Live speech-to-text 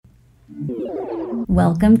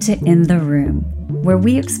Welcome to In the Room, where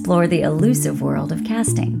we explore the elusive world of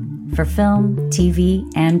casting for film, TV,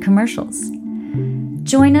 and commercials.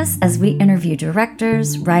 Join us as we interview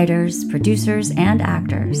directors, writers, producers, and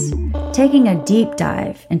actors, taking a deep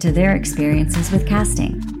dive into their experiences with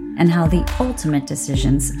casting and how the ultimate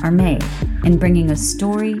decisions are made in bringing a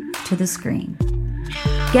story to the screen.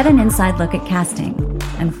 Get an inside look at casting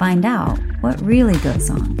and find out what really goes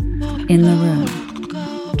on in the room.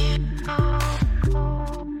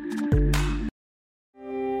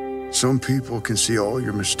 Some people can see all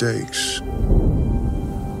your mistakes.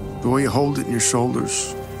 The way you hold it in your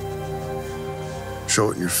shoulders, show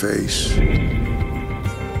it in your face.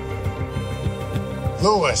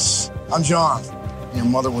 Louis, I'm John. Your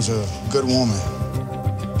mother was a good woman.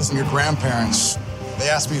 Listen, your grandparents, they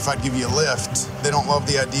asked me if I'd give you a lift. They don't love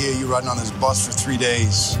the idea of you riding on this bus for 3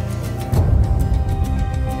 days.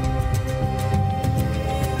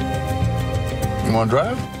 You want to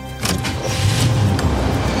drive?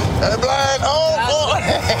 Blind, oh boy!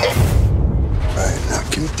 All right, now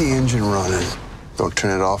keep the engine running. Don't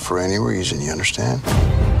turn it off for any reason, you understand?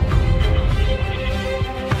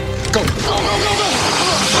 Go, go, go, go, go!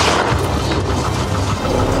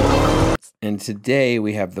 And today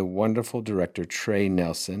we have the wonderful director TREY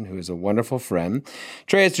NELSON, who is a wonderful friend.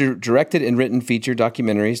 TREY has directed and written feature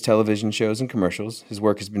documentaries, television shows, and commercials. His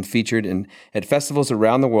work has been featured at festivals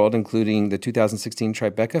around the world, including the 2016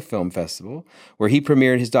 Tribeca Film Festival, where he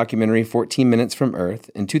premiered his documentary 14 Minutes from Earth.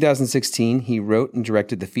 In 2016, he wrote and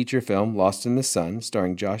directed the feature film Lost in the Sun,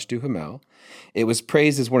 starring Josh Duhamel. It was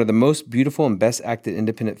praised as one of the most beautiful and best acted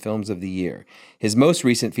independent films of the year. His most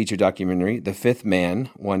recent feature documentary, The Fifth Man,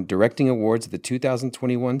 won directing awards at the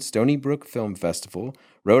 2021 Stony Brook Film Festival,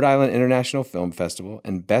 Rhode Island International Film Festival,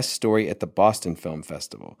 and Best Story at the Boston Film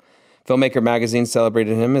Festival. Filmmaker Magazine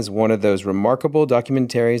celebrated him as one of those remarkable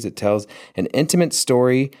documentaries that tells an intimate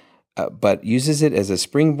story, but uses it as a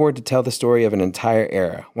springboard to tell the story of an entire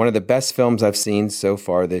era. One of the best films I've seen so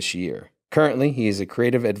far this year. Currently, he is a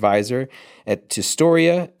creative advisor at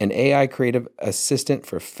Tustoria, an AI creative assistant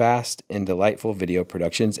for fast and delightful video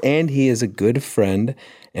productions, and he is a good friend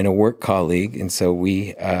and a work colleague, and so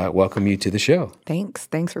we welcome you to the show. Thanks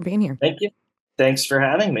for being here. Thank you. Thanks for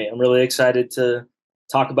having me. I'm really excited to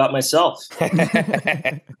talk about myself.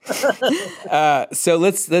 So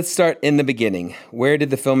let's start in the beginning. Where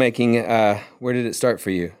did the filmmaking, where did it start for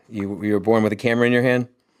you? You were born with a camera in your hand?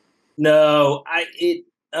 No,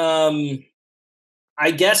 I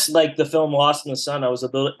guess like the film Lost in the Sun, I was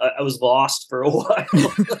lost for a while.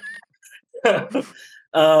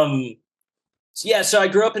 So I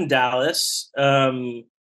grew up in Dallas. And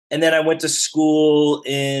then I went to school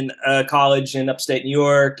in college in upstate New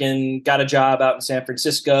York and got a job out in San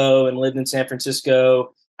Francisco and lived in San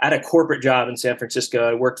Francisco. I had a corporate job in San Francisco.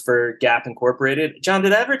 I worked for Gap Incorporated. John,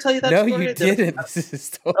 did I ever tell you that story? No, you didn't.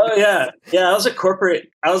 Oh yeah. Yeah. I was a corporate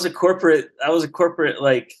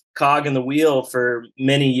like cog in the wheel for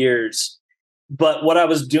many years. But what I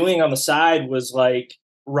was doing on the side was like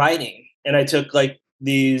writing. And I took like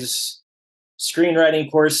these screenwriting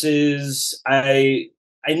courses. I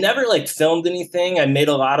never like filmed anything. I made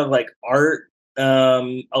a lot of like art,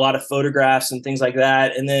 a lot of photographs and things like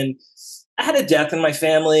that. And then I had a death in my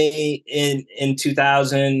family in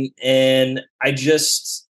 2000. And I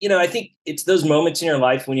just, I think it's those moments in your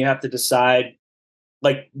life when you have to decide,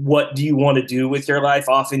 like, what do you want to do with your life?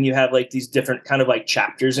 Often you have like these different kind of like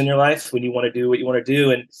chapters in your life when you want to do what you want to do.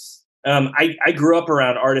 And I grew up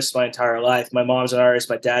around artists my entire life. My mom's an artist,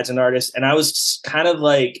 my dad's an artist. And I was kind of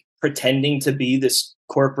like pretending to be this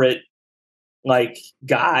corporate like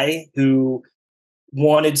guy who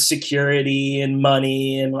wanted security and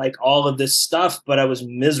money and like all of this stuff, but I was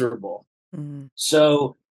miserable. Mm-hmm.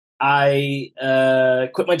 So I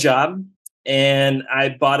quit my job and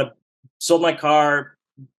I sold my car,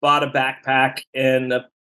 bought a backpack and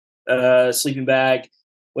a sleeping bag,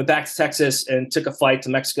 went back to Texas and took a flight to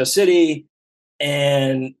Mexico City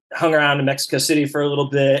and hung around in Mexico City for a little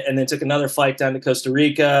bit, and then took another flight down to Costa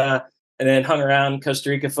Rica and then hung around in Costa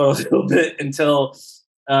Rica for a little bit until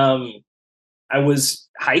I was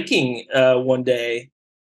hiking one day,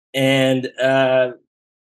 and while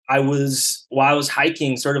I was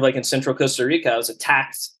hiking sort of like in central Costa Rica, I was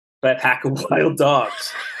attacked by a pack of wild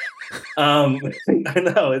dogs. I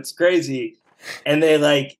know, it's crazy. And they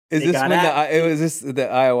like, is this when the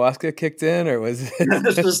ayahuasca kicked in, or was it?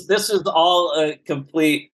 this was all a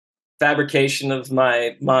complete fabrication of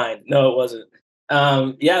my mind. No, it wasn't.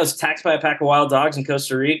 I was attacked by a pack of wild dogs in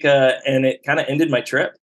Costa Rica, and it kind of ended my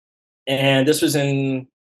trip. And this was in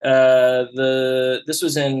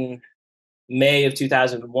May of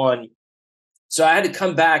 2001. So I had to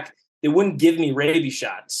come back they wouldn't give me rabies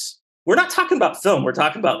shots. We're not talking about film. We're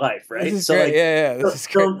talking about life, right? This is great. Like, yeah. This is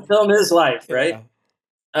great. Film is life, right?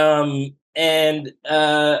 And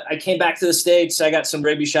I came back to the States. I got some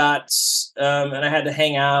rabies shots, and I had to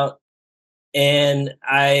hang out. And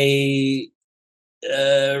I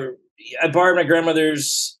borrowed my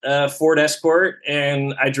grandmother's Ford Escort,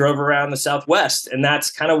 and I drove around the Southwest. And that's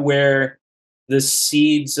kind of where the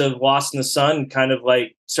seeds of Lost in the Sun kind of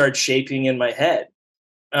like started shaping in my head.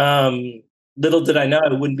 Little did I know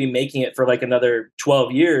I wouldn't be making it for like another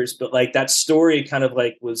 12 years, but like that story kind of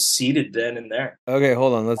like was seeded then and there. Okay,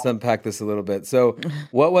 hold on. Let's unpack this a little bit. So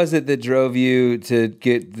what was it that drove you to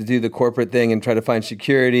do the corporate thing and try to find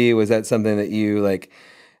security? Was that something that you like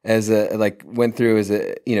went through as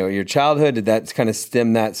your childhood? Did that kind of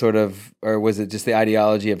stem that sort of, or was it just the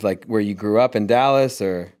ideology of like where you grew up in Dallas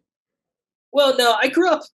or? Well, no, I grew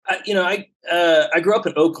up, I grew up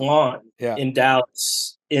in Oak Lawn in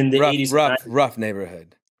Dallas in the 80s. Rough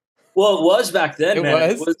neighborhood. Well, it was back then,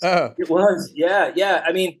 man. It was. Yeah.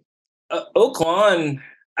 I mean, Oak Lawn,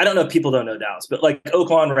 I don't know if people don't know Dallas, but like Oak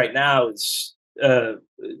Lawn right now is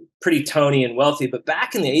pretty Tony and wealthy. But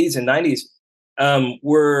back in the 80s and 90s,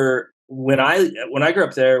 when I grew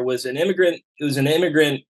up there, it was an immigrant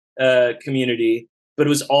community, but it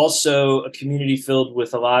was also a community filled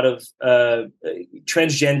with a lot of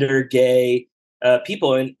transgender, gay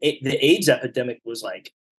people. And the AIDS epidemic was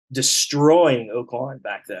like destroying Oak Lawn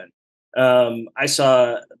back then. I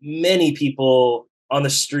saw many people on the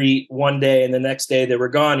street one day, and the next day they were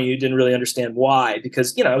gone, and you didn't really understand why,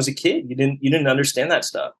 because I was a kid. You didn't understand that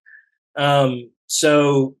stuff.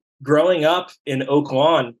 So growing up in Oak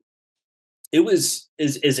Lawn, it was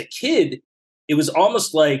as a kid, it was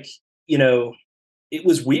almost like it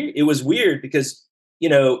was weird. It was weird because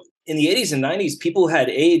in the 80s and 90s, people who had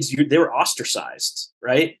AIDS, they were ostracized,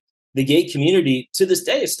 right? The gay community to this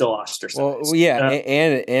day is still ostracized. Well, yeah,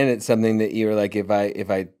 and it's something that you were like, if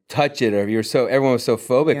I touch it, or everyone was so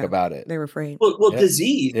phobic about it. They were afraid. Well,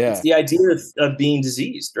 disease. Yeah. It's the idea of being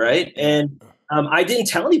diseased, right? And I didn't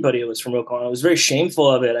tell anybody it was from Oak Lawn. I was very shameful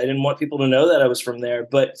of it. I didn't want people to know that I was from there.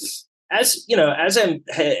 But as I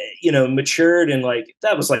matured, and like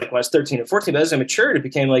that was like when I was 13 or 14. But as I matured, it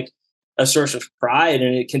became like a source of pride,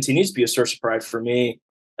 and it continues to be a source of pride for me.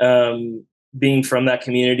 Being from that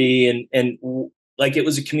community, and like it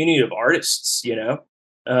was a community of artists, I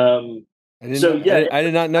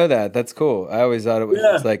did not know that. That's cool. I always thought it was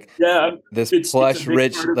just like this plush,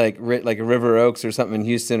 rich, like River Oaks or something in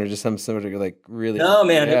Houston, or just some sort of like really. No,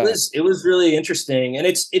 man, it was really interesting, and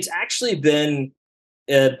it's actually been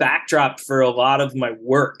a backdrop for a lot of my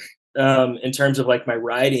work in terms of like my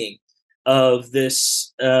writing of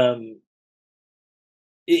this.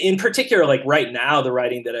 In particular, like right now, the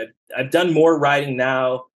writing that I've done more writing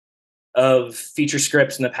now of feature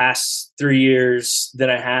scripts in the past 3 years than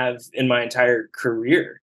I have in my entire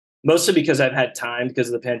career, mostly because I've had time because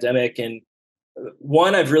of the pandemic. And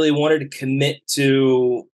one, I've really wanted to commit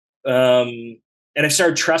to, and I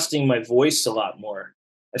started trusting my voice a lot more.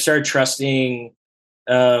 I started trusting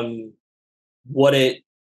what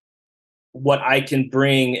I can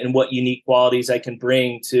bring and what unique qualities I can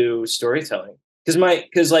bring to storytelling.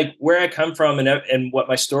 Because like where I come from and what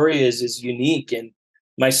my story is unique, and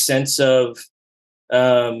my sense of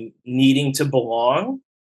needing to belong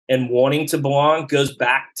and wanting to belong goes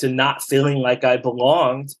back to not feeling like I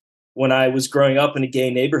belonged when I was growing up in a gay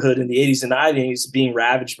neighborhood in the 80s and 90s, being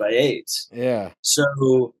ravaged by AIDS. Yeah.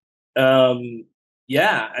 So, I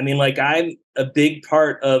mean, like I'm a big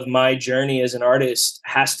part of my journey as an artist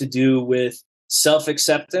has to do with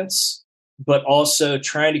self-acceptance, but also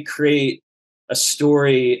trying to create a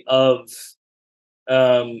story of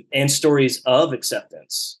and stories of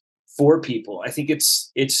acceptance for people. I think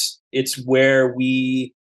it's where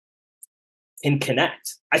we can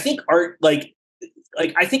connect. I think art, like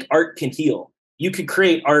I think art can heal. You could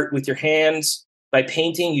create art with your hands by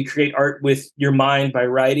painting. You create art with your mind by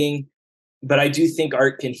writing. But I do think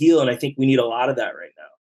art can heal, and I think we need a lot of that right now.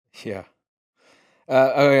 Yeah.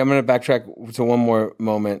 Okay, I'm going to backtrack to one more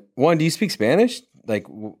moment. One, do you speak Spanish? Like.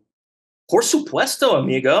 Por supuesto,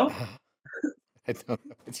 amigo. I don't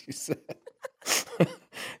know what you said.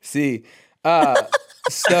 See,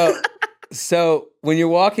 so when you're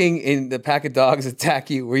walking and the pack of dogs attack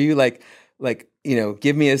you, were you like,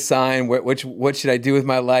 give me a sign. What should I do with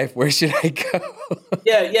my life? Where should I go?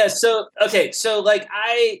 Yeah. So okay. So like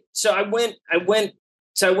I went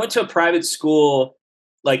to a private school.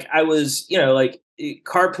 Like I was,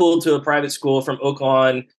 carpooled to a private school from Oak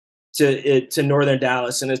Lawn to northern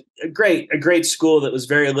Dallas, and a great school that was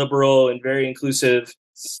very liberal and very inclusive,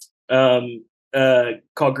 called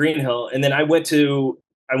Green Hill. And then I went to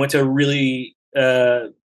I went to a really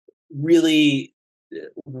really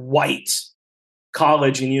white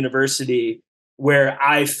college and university where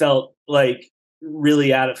I felt like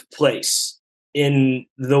really out of place in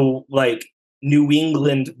the like New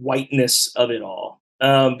England whiteness of it all.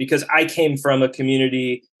 Because I came from a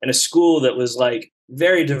community and a school that was like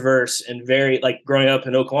very diverse and very like growing up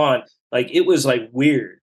in Oak Lawn, like it was like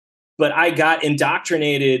weird. But I got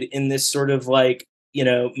indoctrinated in this sort of like, you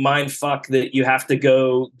know, mind fuck that you have to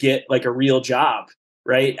go get like a real job,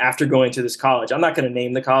 right? After going to this college. I'm not going to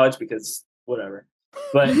name the college because whatever.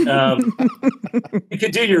 But you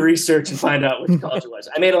could do your research and find out which college it was.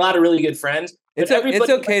 I made a lot of really good friends. It's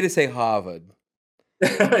okay to say Harvard.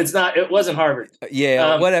 It's not. It wasn't Harvard.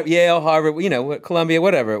 Yale, whatever. Yale, Harvard. You know, Columbia,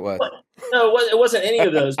 whatever it was. No, it wasn't any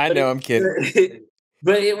of those. I know. I'm kidding.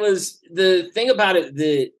 But it was the thing about it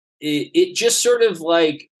that it just sort of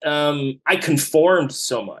like I conformed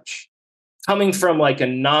so much, coming from like a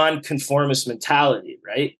non-conformist mentality,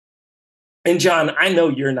 right? And John, I know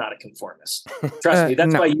you're not a conformist. Trust me.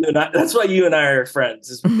 That's no. why you and I. That's why you and I are friends.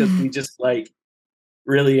 Is because we just like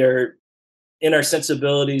really are in our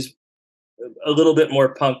sensibilities a little bit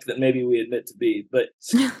more punk than maybe we admit to be. But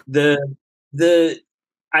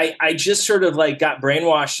I just sort of like got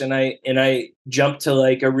brainwashed and I jumped to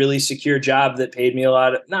like a really secure job that paid me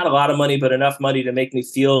not a lot of money, but enough money to make me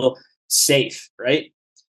feel safe. Right.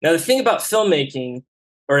 Now, the thing about filmmaking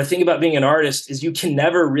or the thing about being an artist is you can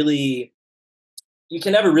never really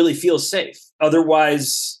feel safe.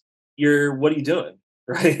 Otherwise what are you doing?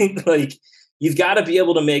 Right. Like you've got to be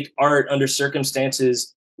able to make art under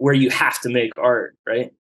circumstances where you have to make art.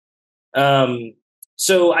 Right.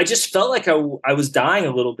 So I just felt like I was dying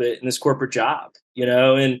a little bit in this corporate job, you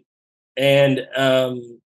know, and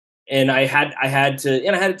I had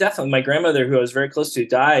to definitely, my grandmother, who I was very close to,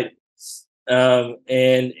 died. And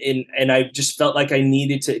I just felt like I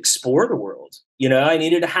needed to explore the world. You know, I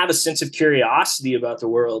needed to have a sense of curiosity about the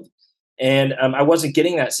world. And I wasn't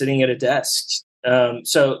getting that sitting at a desk.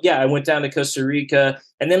 So yeah, I went down to Costa Rica,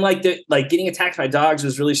 and then like getting attacked by dogs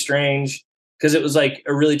was really strange because it was like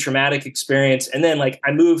a really traumatic experience. And then like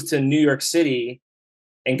I moved to New York City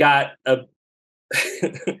and got a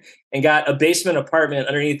basement apartment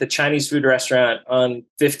underneath the Chinese food restaurant on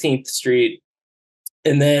 15th Street.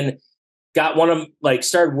 And then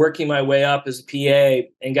started working my way up as a PA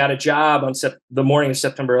and got a job on the morning of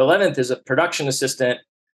September 11th as a production assistant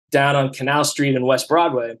down on Canal Street and West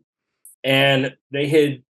Broadway. And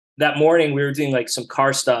that morning we were doing like some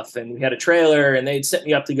car stuff and we had a trailer and they'd sent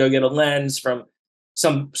me up to go get a lens from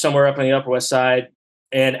somewhere up on the Upper West Side.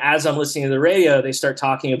 And as I'm listening to the radio, they start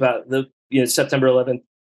talking about the September 11th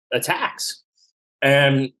attacks.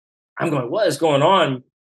 And I'm going, what is going on?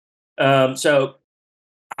 So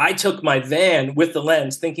I took my van with the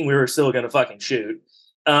lens thinking we were still going to fucking shoot.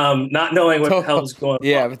 Not knowing what the hell was going on.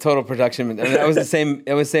 Yeah, total production. I mean, that was the same.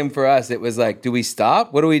 It was the same for us. It was like, do we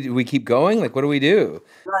stop? Do we keep going? Like, what do we do?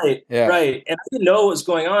 Right. Yeah. Right. And I didn't know what was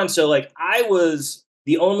going on. So like I was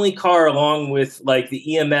the only car along with like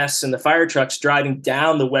the EMS and the fire trucks driving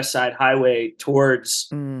down the West Side Highway towards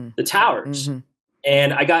the towers. Mm-hmm.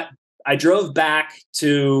 And I drove back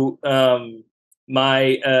to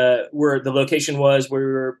where the location was where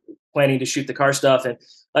we were planning to shoot the car stuff. And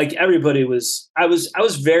like everybody I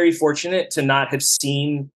was very fortunate to not have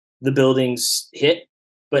seen the buildings hit,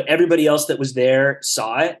 but everybody else that was there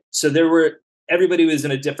saw it. So everybody was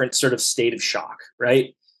in a different sort of state of shock,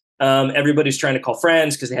 right? Everybody's trying to call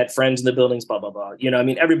friends because they had friends in the buildings, blah, blah, blah. You know, I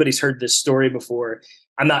mean, everybody's heard this story before.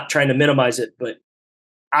 I'm not trying to minimize it, but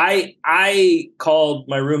I called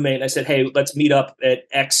my roommate and I said, hey, let's meet up at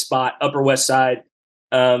X spot, Upper West Side,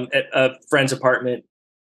 at a friend's apartment.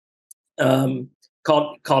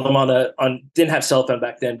 Called him didn't have cell phone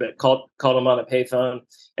back then, but called him on a payphone.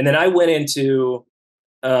 And then I went into,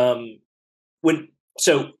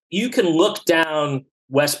 so you can look down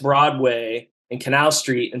West Broadway and Canal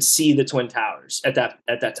Street and see the Twin Towers at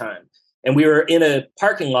that time. And we were in a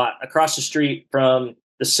parking lot across the street from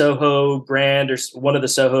the Soho Grand, or one of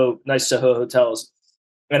the nice Soho hotels.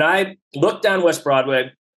 And I looked down West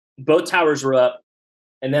Broadway, both towers were up.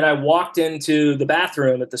 And then I walked into the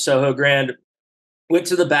bathroom at the Soho Grand, went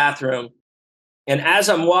to the bathroom. And as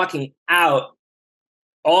I'm walking out,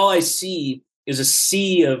 all I see is a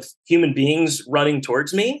sea of human beings running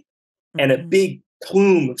towards me and a big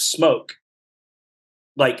plume of smoke,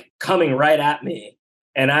 like coming right at me.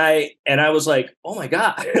 And I was like, oh my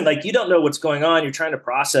God, like, you don't know what's going on. You're trying to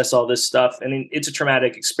process all this stuff. And it's a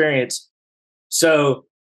traumatic experience. So,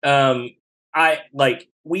 we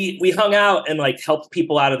hung out and like helped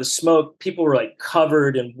people out of the smoke. People were like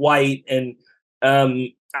covered in white. And,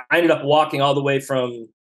 I ended up walking all the way from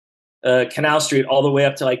Canal Street all the way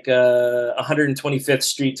up to like 125th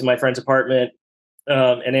Street to my friend's apartment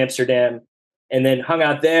in Amsterdam, and then hung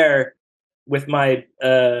out there with my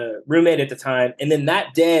roommate at the time. And then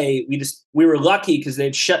that day, we were lucky because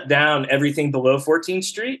they'd shut down everything below 14th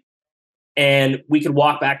Street, and we could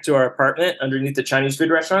walk back to our apartment underneath the Chinese food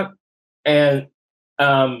restaurant. And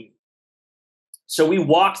so we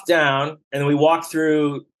walked down, and we walked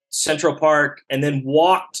through Central Park, and then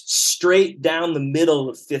walked straight down the middle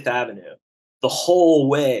of Fifth Avenue the whole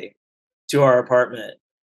way to our apartment.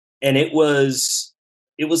 And it was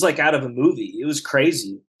like out of a movie. It was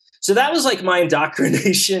crazy. So that was like my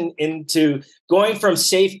indoctrination into going from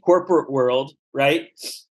safe corporate world, right,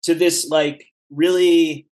 to this like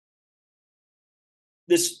really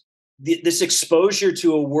this exposure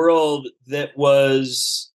to a world that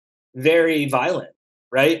was very violent,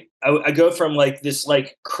 right? I go from like this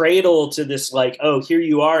like cradle to this like, oh, here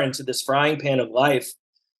you are, into this frying pan of life.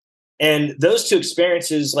 And those two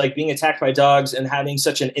experiences, like being attacked by dogs and having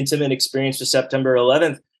such an intimate experience with September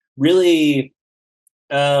 11th, really,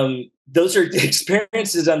 those are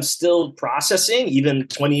experiences I'm still processing even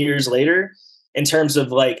 20 years later, in terms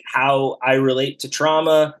of like how I relate to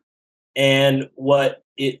trauma and what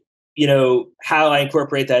it, how I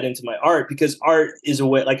incorporate that into my art, because art is a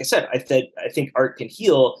way, like I said, I think art can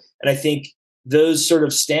heal. And I think those sort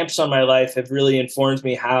of stamps on my life have really informed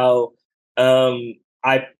me how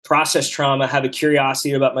I process trauma, have a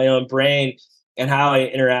curiosity about my own brain, and how I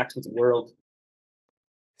interact with the world.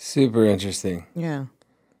 Super interesting. Yeah.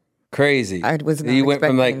 Crazy. I was not You went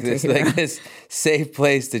from like expecting this safe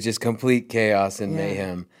place to just complete chaos and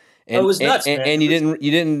mayhem. And, it was nuts, man. And you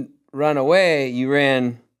didn't run away. You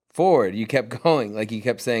ran forward. You kept going. Like you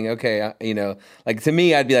kept saying, okay, like to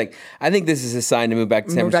me, I'd be like, I think this is a sign to move back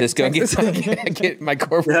to San Francisco and get my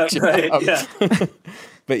corporate job. Right, yeah.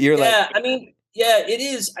 But you're like, I mean, yeah, it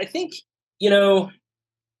is. I think, I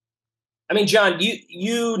mean, John,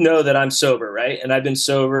 you know that I'm sober, right? And I've been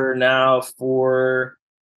sober now for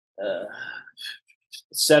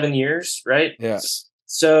 7 years, right? Yeah.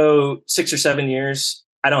 So 6 or 7 years.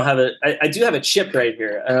 I don't have I do have a chip right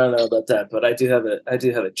here. I don't know about that, but I do have a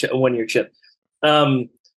chip, a 1-year chip.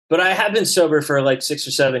 But I have been sober for like 6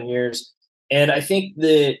 or 7 years. And I think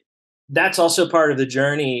that's also part of the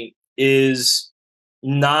journey, is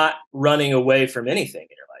not running away from anything in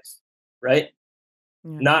your life, right?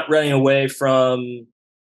 Yeah. Not running away from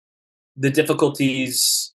the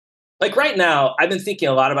difficulties. Like right now, I've been thinking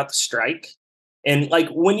a lot about the strike. And like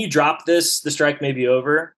when you drop this, the strike may be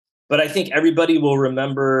over. But I think everybody will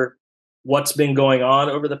remember what's been going on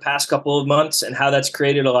over the past couple of months and how that's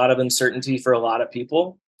created a lot of uncertainty for a lot of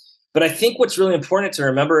people. But I think what's really important to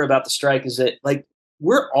remember about the strike is that like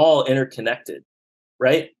we're all interconnected,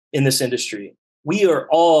 right? In this industry, we are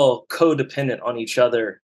all codependent on each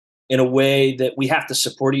other in a way that we have to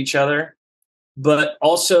support each other. But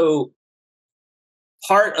also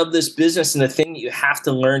part of this business, and the thing that you have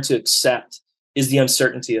to learn to accept, is the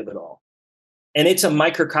uncertainty of it all. And it's a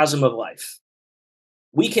microcosm of life.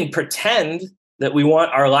 We can pretend that we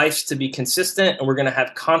want our lives to be consistent and we're going to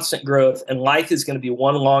have constant growth and life is going to be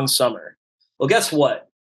one long summer. Well, guess what?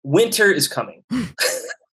 Winter is coming.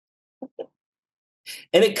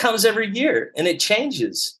 And it comes every year and it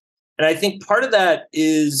changes. And I think part of that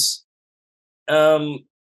is, we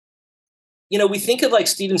think of like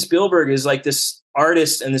Steven Spielberg as like this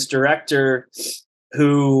artist and this director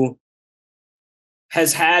who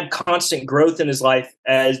has had constant growth in his life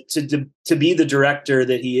as to be the director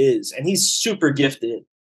that he is. And he's super gifted.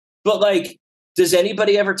 But like, does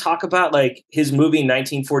anybody ever talk about like his movie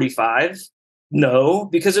 1945? No,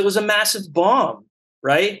 because it was a massive bomb,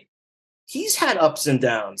 right? He's had ups and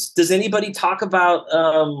downs. Does anybody talk about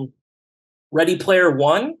Ready Player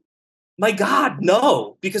One? My God,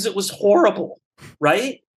 no, because it was horrible,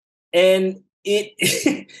 right? And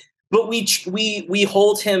but we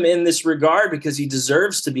hold him in this regard because he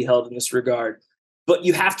deserves to be held in this regard. But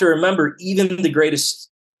you have to remember, even the greatest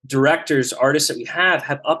directors, artists that we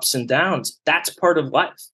have ups and downs. That's part of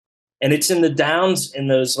life. And it's in the downs, in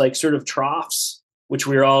those like sort of troughs, which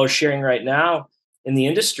we're all sharing right now in the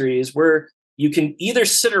industry, is where you can either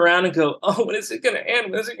sit around and go, oh, when is it going to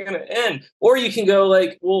end? When is it going to end? Or you can go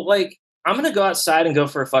like, well, like, I'm going to go outside and go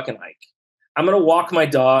for a fucking hike. I'm going to walk my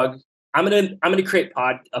dog. I'm gonna create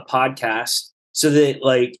a podcast so that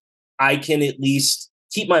like I can at least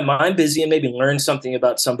keep my mind busy and maybe learn something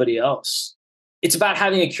about somebody else. It's about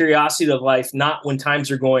having a curiosity of life, not when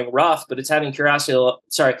times are going rough, but it's having curiosity.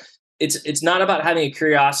 It's not about having a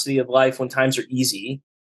curiosity of life when times are easy,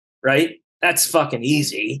 right? That's fucking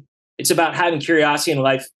easy. It's about having curiosity in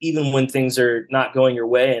life even when things are not going your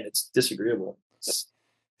way and it's disagreeable.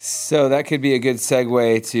 So that could be a good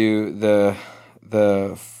segue to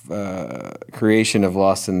the creation of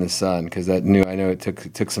Lost in the Sun, because I know it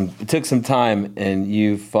took some time, and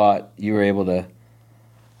you were able to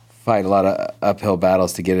fight a lot of uphill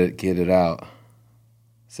battles to get it out.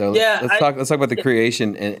 So let's talk about the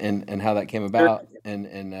creation and how that came about,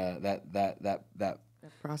 and that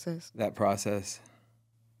process.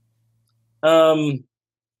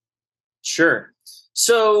 Sure.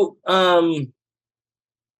 So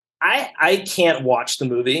I can't watch the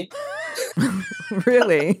movie.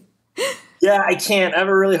 Really? Yeah, I can't. I have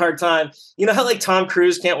a really hard time. You know how like Tom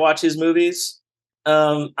Cruise can't watch his movies?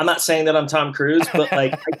 I'm not saying that I'm Tom Cruise, but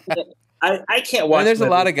like I can't watch. There's a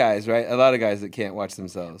lot of guys, right? A lot of guys that can't watch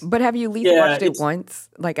themselves. But have you at least watched it once,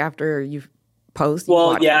 like after you post?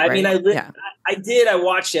 Well, yeah. It, right? I mean, I did. I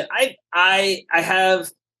watched it. I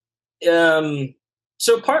have. I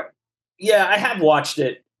have watched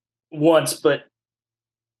it once, but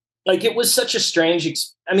like it was such a strange. It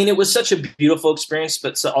was such a beautiful experience,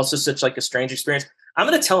 but also such like a strange experience. I'm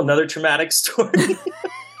going to tell another traumatic story.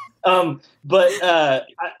 I'll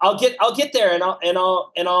get there, and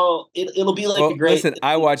it'll be like a great. Listen,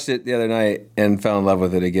 I watched it the other night and fell in love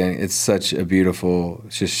with it again. It's such a beautiful,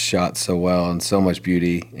 it's just shot so well, and so much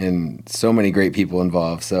beauty, and so many great people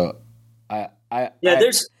involved. So,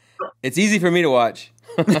 it's easy for me to watch.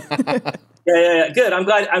 Yeah. Good. I'm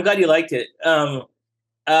glad you liked it.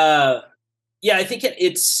 I think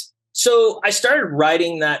it's. So I started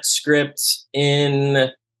writing that script in,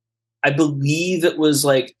 I believe it was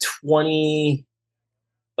like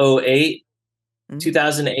 2008,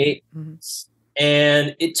 2008. Mm-hmm.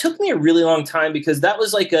 And it took me a really long time because that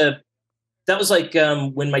was like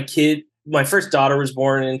when my first daughter was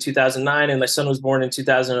born in 2009 and my son was born in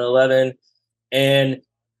 2011. And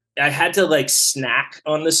I had to like snack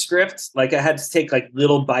on the script. Like I had to take like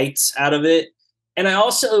little bites out of it. And I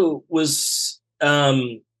also was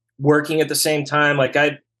working at the same time. Like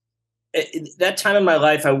that time in my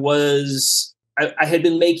life, I had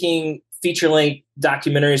been making feature-length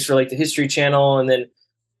documentaries for like the History Channel, and then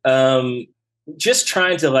just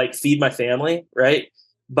trying to like feed my family, right?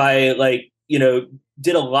 By like,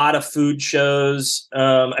 did a lot of food shows.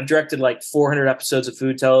 I've directed like 400 episodes of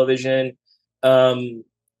food television. And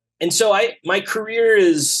so my career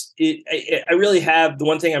I really have, the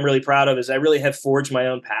one thing I'm really proud of is I really have forged my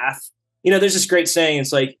own path. There's this great saying.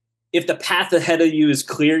 It's like, if the path ahead of you is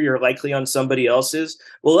clear, you're likely on somebody else's.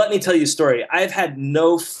 Well, let me tell you a story. I've had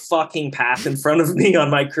no fucking path in front of me on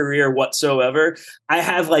my career whatsoever. I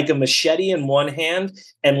have like a machete in one hand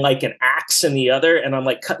and like an axe in the other. And I'm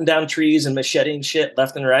like cutting down trees and macheting shit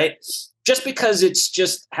left and right, just because it's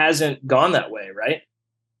just hasn't gone that way. Right.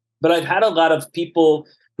 But I've had a lot of people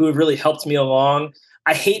who have really helped me along.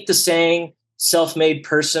 I hate the saying self-made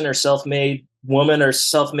person or self-made woman or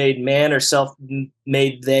self-made man or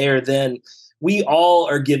self-made they or then. We all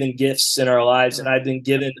are given gifts in our lives, and I've been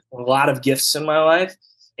given a lot of gifts in my life,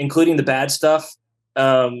 including the bad stuff,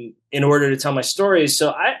 in order to tell my stories.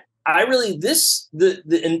 So I really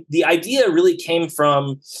the idea really came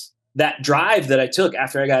from that drive that I took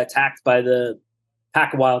after I got attacked by the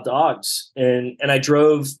pack of wild dogs, and I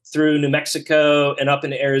drove through New Mexico and up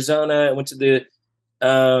into Arizona and went to the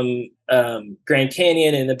Grand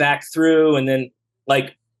Canyon and then back through, and then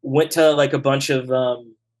like went to like a bunch of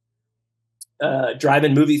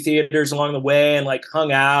drive-in movie theaters along the way and like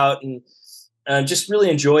hung out and just really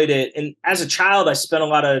enjoyed it. And as a child, I spent a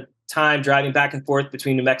lot of time driving back and forth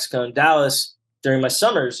between New Mexico and Dallas during my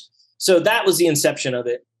summers. So that was the inception of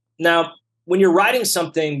it. Now, when you're writing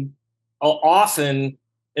something, often,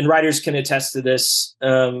 and writers can attest to this,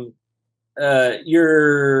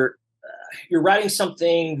 you're writing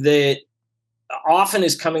something that often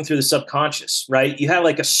is coming through the subconscious, right? You have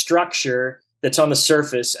like a structure that's on the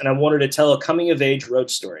surface, and I wanted to tell a coming-of-age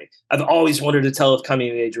road story. I've always wanted to tell a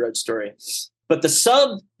coming-of-age road story. But the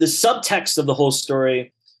subtext of the whole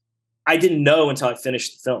story, I didn't know until I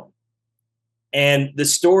finished the film. And the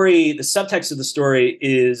subtext of the story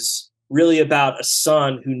is really about a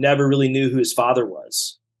son who never really knew who his father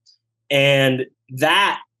was. And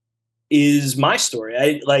that is my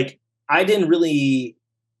story. I didn't really,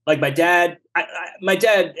 like my dad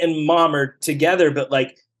and mom are together, but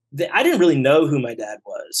like I didn't really know who my dad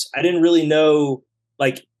was. I didn't really know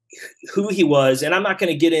like who he was. And I'm not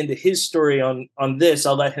going to get into his story on this.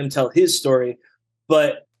 I'll let him tell his story.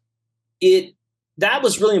 But that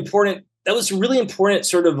was really important. That was really important,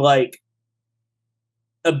 sort of like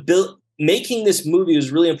making this movie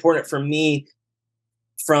was really important for me.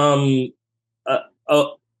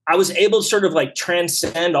 I was able to sort of like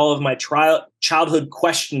transcend all of my childhood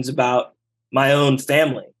questions about my own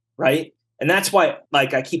family, right? And that's why,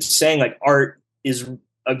 like, I keep saying, like, art is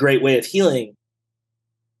a great way of healing.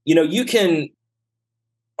 You know, you can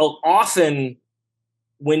often,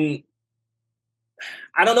 when,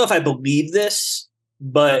 I don't know if I believe this,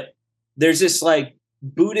 but there's this like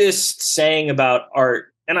Buddhist saying about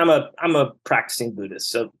art, and I'm a practicing Buddhist,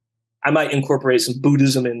 so I might incorporate some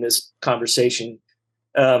Buddhism in this conversation.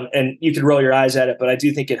 And you could roll your eyes at it, but I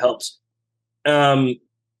do think it helps.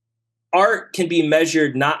 Art can be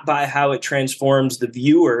measured not by how it transforms the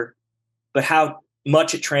viewer, but how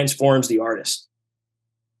much it transforms the artist.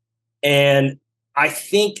 And I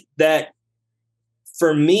think that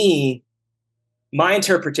for me, my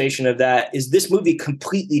interpretation of that is this movie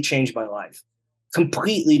completely changed my life.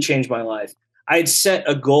 Completely changed my life. I had set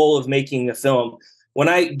a goal of making a film. When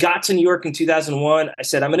I got to New York in 2001, I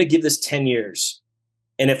said, I'm going to give this 10 years.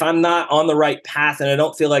 And if I'm not on the right path and I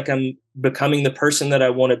don't feel like I'm becoming the person that I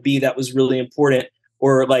want to be, that was really important,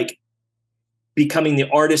 or like becoming the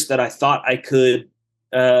artist that I thought I could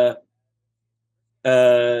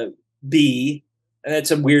be. And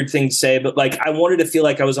that's a weird thing to say, but like I wanted to feel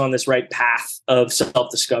like I was on this right path of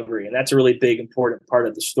self-discovery. And that's a really big, important part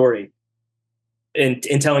of the story in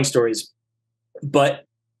telling stories. But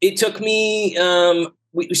it took me,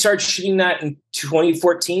 we started shooting that in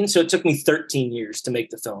 2014. So it took me 13 years to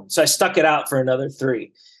make the film. So I stuck it out for another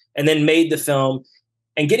 3 and then made the film.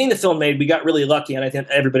 And getting the film made, we got really lucky. And I think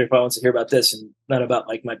everybody probably wants to hear about this and not about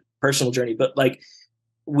like my personal journey, but like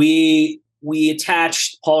we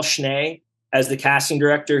attached Paul Schnee as the casting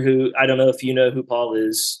director, who I don't know if you know who Paul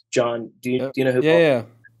is. John, do you know who Paul is? Yeah.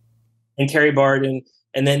 And Carrie Barden.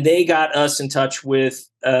 And then they got us in touch with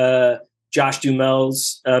Josh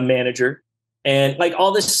Duhamel's manager. And like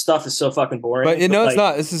all this stuff is so fucking boring. But it's like,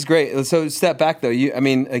 not. This is great. So step back though.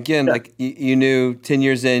 Like you knew 10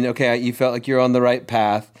 years in, okay, you felt like you're on the right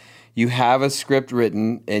path. You have a script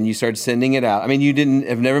written and you started sending it out. I mean, you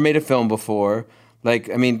have never made a film before. Like,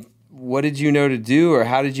 I mean, what did you know to do, or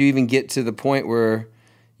how did you even get to the point where,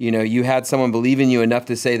 you had someone believe in you enough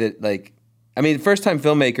to say that, like, I mean, first-time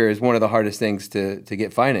filmmaker is one of the hardest things to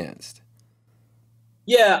get financed.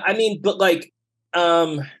 Yeah, I mean, but like,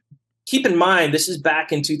 keep in mind, this is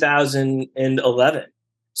back in 2011.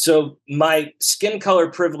 So my skin color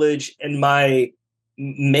privilege and my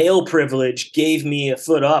male privilege gave me a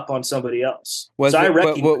foot up on somebody else. Was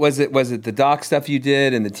it the doc stuff you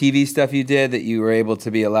did and the TV stuff you did that you were able to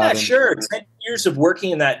be allowed? Yeah, sure. 10 years of working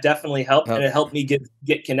in that definitely helped, and it helped me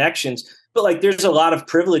get connections. But like, there's a lot of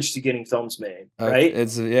privilege to getting films made, right?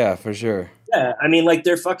 It's for sure. Yeah, I mean, like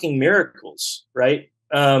they're fucking miracles, right?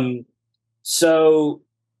 What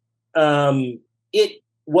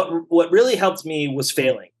really helped me was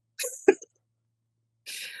failing.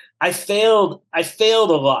 I failed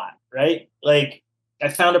a lot, right? Like I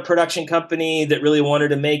found a production company that really wanted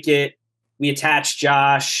to make it. We attached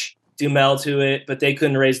Josh Duhamel to it, but they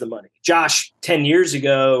couldn't raise the money. Josh 10 years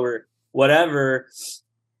ago or whatever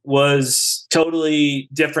was totally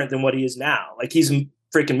different than what he is now. Like he's a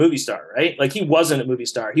freaking movie star, right? Like he wasn't a movie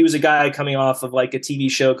star. He was a guy coming off of like a TV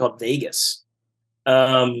show called Vegas.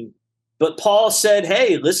 But Paul said,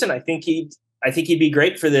 "Hey, listen, I think he'd be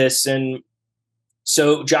great for this." And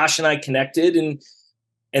so Josh and I connected, and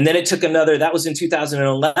then it took that was in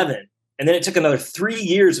 2011. And then it took another 3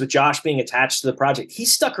 years with Josh being attached to the project. He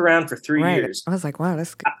stuck around for 3 years. I was like, wow,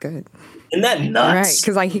 that's good. Isn't that nuts? Right.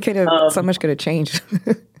 Because like he could have, so much could have changed.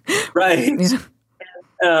 Right.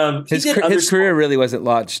 Yeah. His career really wasn't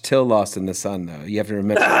launched till Lost in the Sun, though. You have to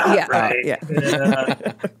remember. Yeah. Right. Yeah.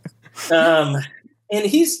 And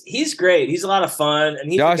he's great. He's a lot of fun.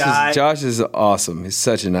 And Josh is awesome. He's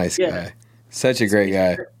such a nice guy. Such a great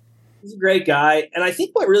guy. He's a great guy. And I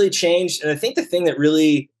think what really changed, and I think the thing that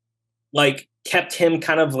really like kept him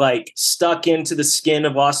kind of like stuck into the skin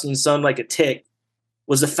of Lost in the Sun like a tick,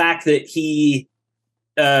 was the fact that he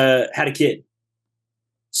had a kid.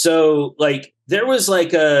 So like there was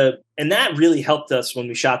like and that really helped us when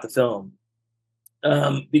we shot the film,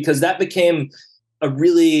 because that became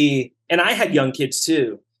and I had young kids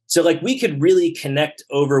too. So like we could really connect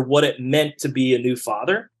over what it meant to be a new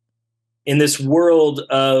father in this world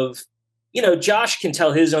of, Josh can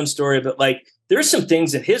tell his own story, but like there's some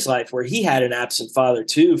things in his life where he had an absent father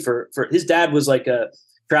too. For his dad was like a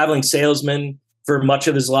traveling salesman for much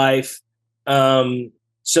of his life.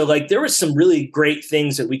 So like there was some really great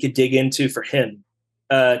things that we could dig into for him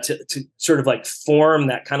to sort of like form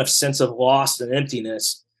that kind of sense of loss and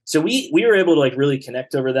emptiness. So we were able to like really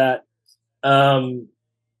connect over that.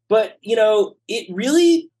 But it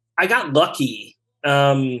really, I got lucky.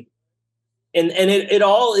 And it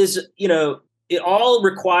all is, it all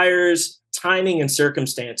requires timing and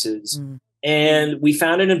circumstances. And we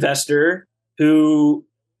found an investor who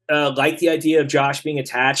liked the idea of Josh being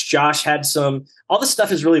attached. Josh had all this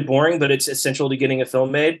stuff is really boring, but it's essential to getting a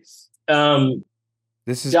film made.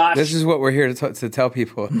 This Josh, is what we're here to tell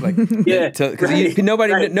people, like, yeah, because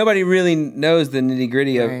nobody really knows the nitty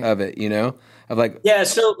gritty of it, of like, yeah.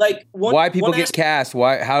 So like, why people get cast,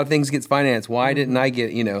 how things get financed, why didn't I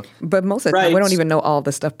get, But most of the time, we don't even know all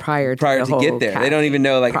the stuff prior to get there. They don't even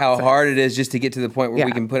know like process. How hard it is just to get to the point where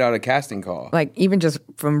we can put out a casting call. Like even just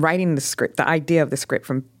from writing the script, the idea of the script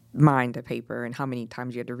from mind to paper, and how many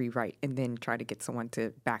times you had to rewrite, and then try to get someone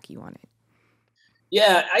to back you on it.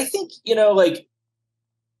 Yeah, I think like.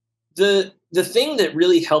 The thing that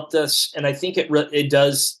really helped us, and I think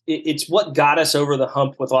it's what got us over the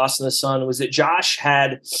hump with Lost in the Sun, was that Josh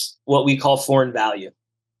had what we call foreign value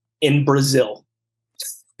in Brazil.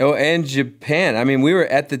 Oh, and Japan. I mean, we were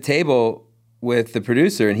at the table with the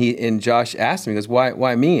producer, and Josh asked me, he goes,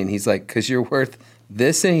 why me? And he's like, because you're worth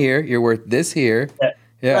this in here, you're worth this here.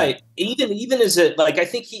 Yeah. Right. Even as it like, I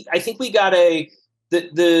think we got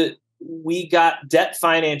we got debt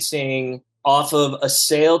financing off of a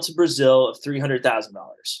sale to Brazil of $300,000.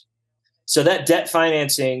 So that debt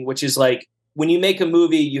financing, which is like when you make a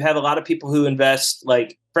movie, you have a lot of people who invest,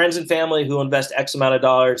 like friends and family who invest X amount of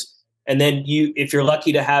dollars. And then if you're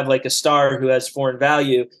lucky to have like a star who has foreign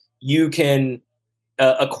value, you can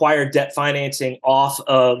acquire debt financing off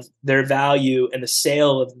of their value and the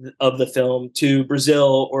sale of the film to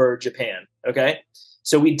Brazil or Japan. Okay.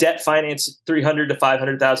 So we debt financed $300,000 to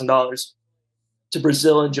 $500,000 to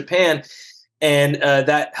Brazil and Japan. And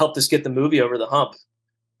that helped us get the movie over the hump.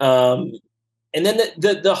 And then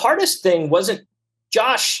the hardest thing wasn't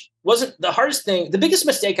the hardest thing. The biggest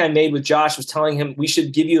mistake I made with Josh was telling him we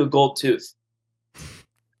should give you a gold tooth,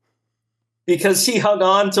 because he hung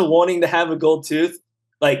on to wanting to have a gold tooth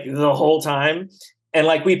like the whole time. And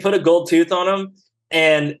like we put a gold tooth on him,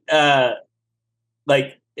 and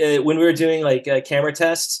when we were doing like camera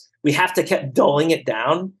tests, we have to keep dulling it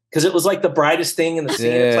down because it was like the brightest thing in the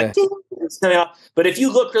scene. Yeah. It's like, ding, it's coming out. But if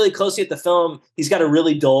you look really closely at the film, he's got a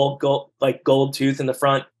really dull gold tooth in the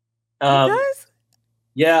front. He does?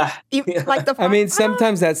 Yeah. Like the I mean,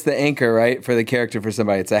 sometimes that's the anchor, right? For the character, for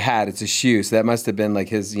somebody. It's a hat, it's a shoe. So that must have been like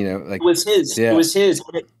his, like. It was his. Yeah. It was his.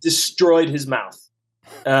 And it destroyed his mouth.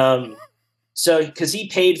 So, because he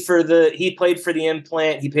played for the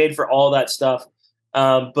implant, he paid for all that stuff.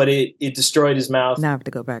 But it destroyed his mouth. Now I have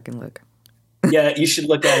to go back and look. Yeah, you should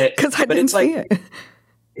look at it. Because I didn't see it.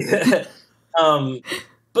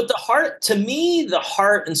 But the heart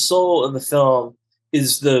and soul of the film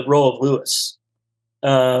is the role of Lewis,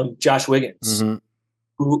 Josh Wiggins. Mm-hmm.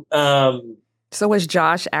 Who, so was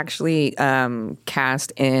Josh actually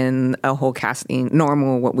cast in a whole casting,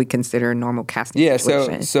 what we consider normal casting? Yeah,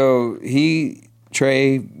 situation? so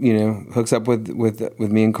Trey, hooks up with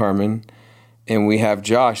me and Carmen. And we have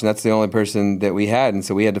Josh, and that's the only person that we had, and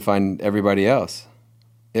so we had to find everybody else.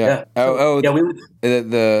 Yeah.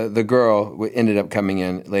 The girl ended up coming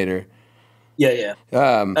in later. Yeah.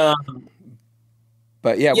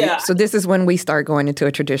 But yeah. So this is when we start going into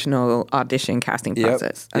a traditional audition casting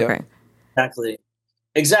process. Yep. Okay.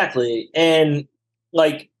 Exactly. And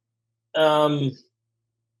like, the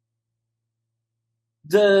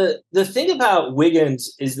thing about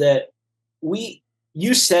Wiggins is that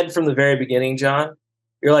you said from the very beginning, John,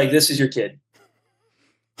 you're like, this is your kid.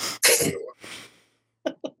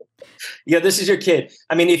 Yeah, this is your kid.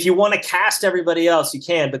 I mean, if you want to cast everybody else, you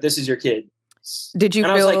can, but this is your kid. Did you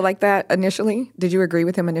feel like that initially? Did you agree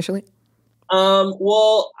with him initially?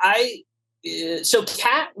 Well, so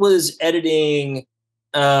Kat was editing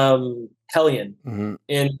Hellion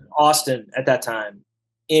in Austin at that time,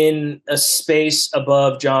 in a space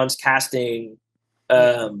above John's casting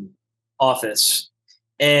office.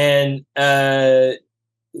 And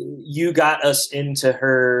you got us into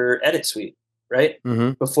her edit suite, right?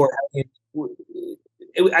 Mm-hmm. Before,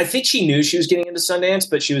 I think she knew she was getting into Sundance,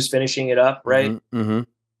 but she was finishing it up, right? Mm-hmm.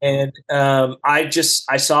 And I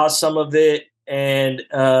saw some of it, and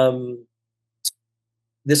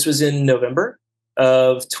this was in November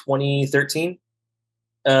of 2013.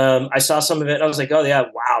 I saw some of it, and I was like, oh yeah,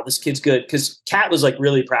 wow, this kid's good. Because Kat was like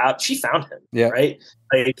really proud. She found him, right?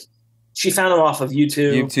 Like, she found him off of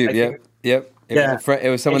YouTube. Yep. It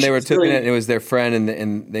was someone they were taking it, and it was their friend,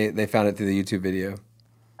 and they found it through the YouTube video.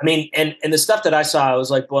 I mean, and the stuff that I saw, I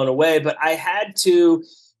was like blown away. But I had to,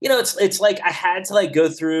 it's like I had to like go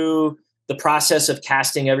through the process of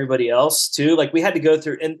casting everybody else too. Like we had to go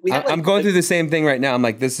through, and I'm going through the same thing right now. I'm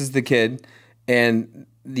like, this is the kid, and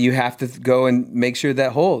you have to go and make sure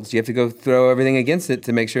that holds. You have to go throw everything against it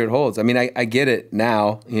to make sure it holds. I mean, I get it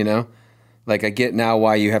now, Like I get now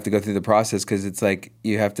why you have to go through the process, because it's like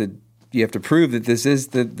you have to to prove that this is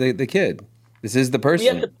the kid. This is the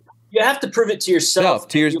person. You have to prove it to yourself.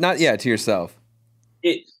 To yourself.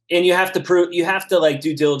 And you have to like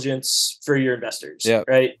due diligence for your investors. Yeah.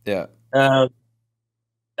 Right. Yeah.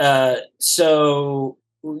 So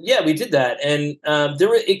yeah, we did that. And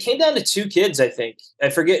it came down to 2 kids, I think. I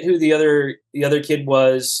forget who the other kid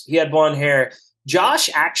was. He had blonde hair.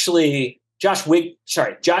 Josh Dumel,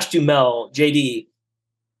 JD,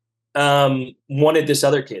 wanted this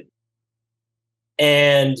other kid.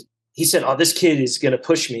 And he said, "Oh, this kid is going to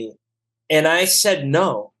push me." And I said,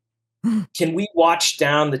 "No. Can we watch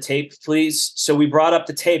down the tape, please?" So we brought up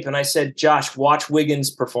the tape and I said, "Josh, watch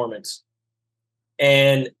Wiggins' performance."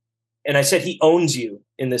 And I said, "He owns you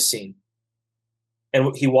in this scene."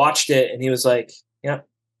 And he watched it and he was like, "Yeah,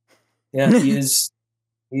 he's,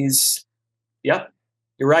 yeah,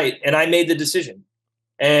 you're right." And I made the decision.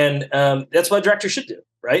 And that's what a director should do,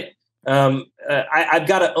 right? I've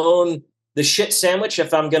got to own the shit sandwich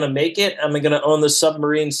if I'm going to make it. I'm going to own the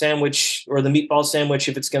submarine sandwich or the meatball sandwich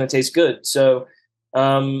if it's going to taste good. So,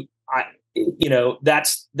 that's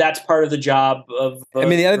part of the job of. I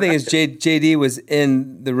mean, the other thing is JD was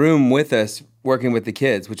in the room with us working with the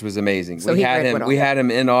kids, which was amazing. So we had him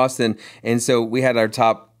in Austin, and so we had our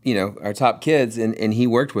top kids, and he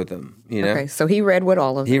worked with them. Okay, so he read with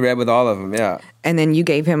all of them. He read with all of them, yeah. And then you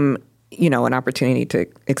gave him, an opportunity to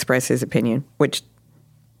express his opinion, which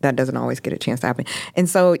that doesn't always get a chance to happen. And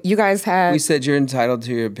so you guys had... We said you're entitled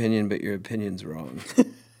to your opinion, but your opinion's wrong.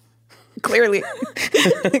 Clearly.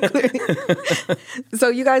 So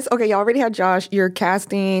you guys, okay, you already had Josh. You're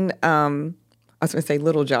casting, I was going to say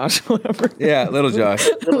little Josh, whatever. Yeah, little Josh.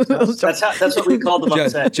 Little Josh. That's what we called him on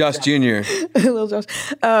set. Josh Jr. Little Josh.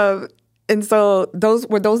 And so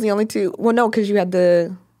were those the only 2? Well, no, because you had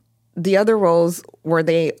the other roles. Were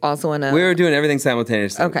they also in a... We were doing everything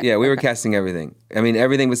simultaneously. Okay. Yeah, we were casting everything. I mean,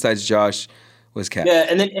 everything besides Josh was cast. Yeah,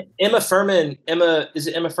 and then is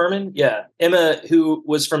it Emma Furman? Yeah. Emma, who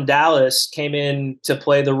was from Dallas, came in to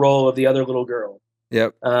play the role of the other little girl.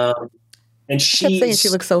 Yep. I And kept saying she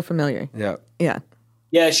looks so familiar. Yeah. Yeah.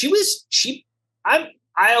 Yeah,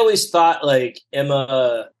 I always thought like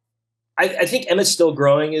Emma, I think Emma's still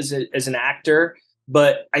growing as an actor,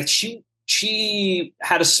 but she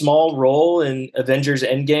had a small role in Avengers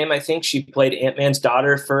Endgame. I think she played Ant-Man's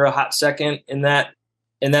daughter for a hot second in that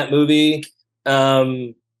movie.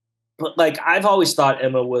 But like, I've always thought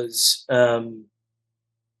Emma was, of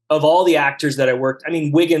all the actors that I worked, I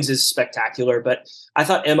mean, Wiggins is spectacular, but I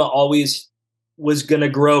thought Emma always was going to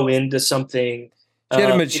grow into something. She had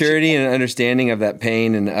a maturity and an understanding of that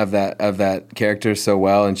pain and of that character so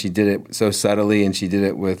well, and she did it so subtly, and she did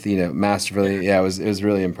it with masterfully. Yeah, it was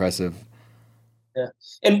really impressive. Yeah,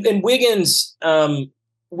 and Wiggins,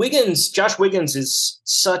 Josh Wiggins is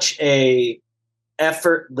such a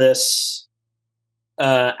effortless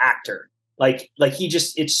actor. Like he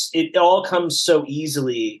just it all comes so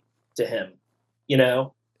easily to him.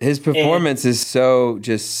 His performance is so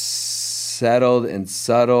just settled and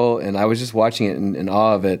subtle, and I was just watching it in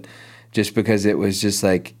awe of it, just because it was just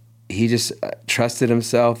like he just trusted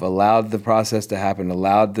himself, allowed the process to happen,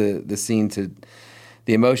 allowed the scene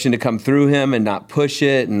the emotion to come through him, and not push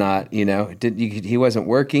it, and not he wasn't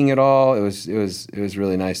working at all. It was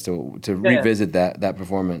really nice to revisit that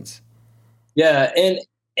performance. Yeah, and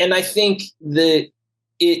I think that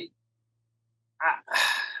I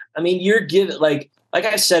mean, you're given like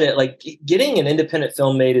I said it, like getting an independent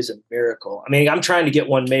film made is a miracle. I mean, I'm trying to get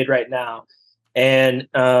one made right now, and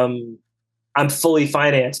I'm fully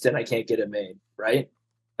financed and I can't get it made. Right.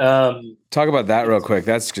 Talk about that real quick.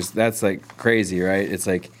 That's like crazy, right? It's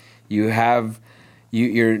like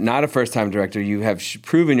you're not a first time director. You have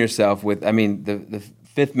proven yourself with, I mean, the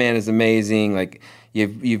Fifth Man is amazing. Like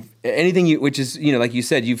you've anything which is, like you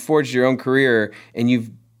said, you've forged your own career, and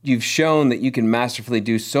you've shown that you can masterfully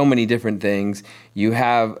do so many different things. You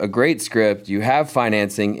have a great script, you have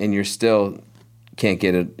financing, and you're still can't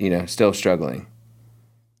get it, still struggling.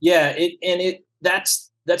 Yeah. That's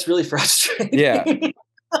really frustrating. Yeah.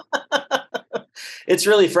 It's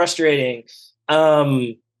really frustrating.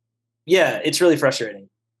 Yeah, it's really frustrating.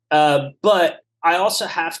 But I also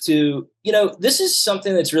have to, this is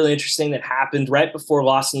something that's really interesting that happened right before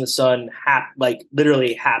Lost in the Sun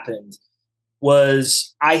literally happened.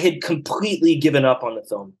 Was I had completely given up on the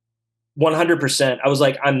film, 100%. I was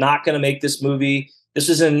like, I'm not going to make this movie. This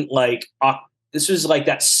was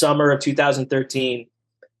that summer of 2013.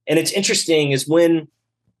 And it's interesting is when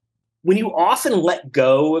you often let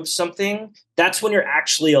go of something, that's when you're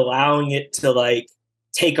actually allowing it to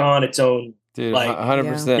take on its own. Dude,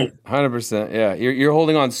 100%, 100%. Yeah, you're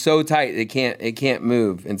holding on so tight it can't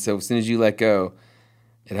move, and so as soon as you let go,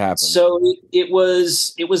 it happened. So it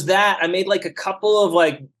was that I made like a couple of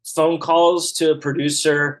like phone calls to a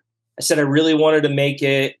producer. I said I really wanted to make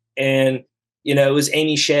it, and you know, it was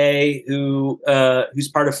Amy Shea who's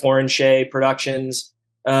part of Foreign Shea Productions.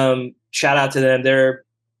 Shout out to them.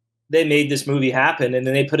 They made this movie happen, and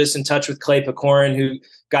then they put us in touch with Clay Pecorin, who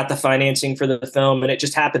got the financing for the film, and it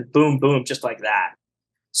just happened, boom, boom, just like that.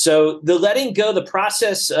 So the letting go, the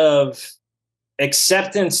process of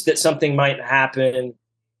acceptance that something might happen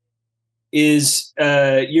is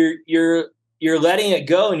you're letting it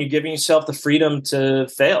go, and you're giving yourself the freedom to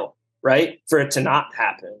fail, right? For it to not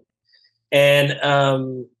happen. And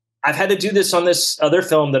I've had to do this on this other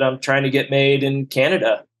film that I'm trying to get made in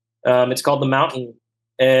Canada. It's called The Mountain.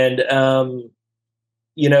 And,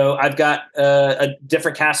 you know, I've got a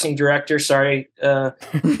different casting director. Sorry.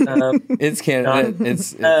 It's Canada.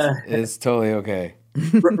 It's totally okay.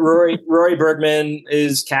 Rory Bergman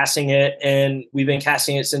is casting it, and we've been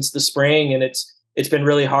casting it since the spring, and it's been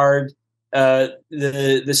really hard.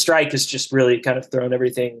 The strike has just really kind of thrown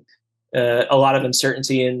everything, a lot of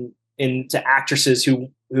uncertainty into actresses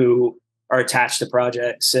who are attached to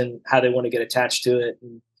projects and how they want to get attached to it.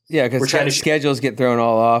 And yeah, because schedules get thrown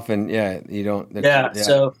all off, and you don't. Yeah.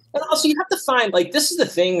 So, and also you have to find, like, this is the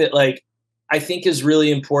thing that, like, I think is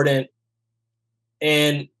really important.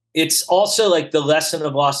 And it's also like the lesson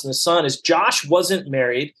of Lost in the Sun is Josh wasn't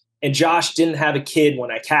married, and Josh didn't have a kid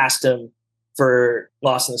when I cast him for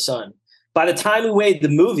Lost in the Sun. By the time we made the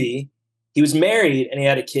movie, he was married and he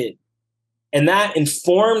had a kid. And that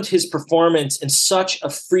informed his performance in such a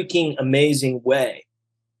freaking amazing way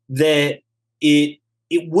that it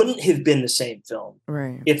wouldn't have been the same film.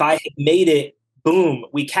 Right. If I had made it, boom,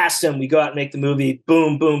 we cast him, we go out and make the movie,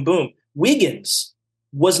 boom, boom, boom. Wiggins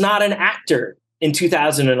was not an actor in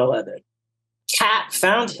 2011. Kat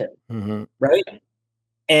found him, right?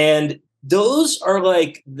 And those are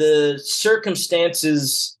like the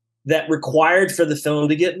circumstances that required for the film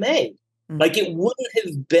to get made. Like, it wouldn't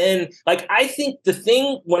have been like, I think the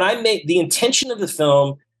thing when I made the intention of the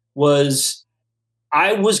film was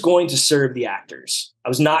I was going to serve the actors. I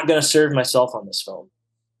was not going to serve myself on this film.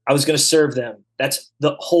 I was going to serve them. That's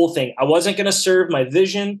the whole thing. I wasn't going to serve my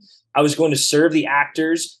vision. I was going to serve the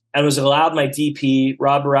actors, and was allowed my DP,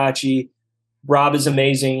 Rob Baracci. Rob is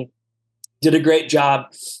amazing, did a great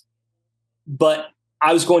job, but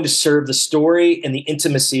I was going to serve the story and the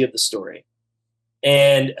intimacy of the story.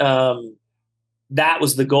 And, that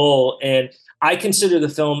was the goal. And I consider the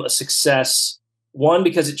film a success, one,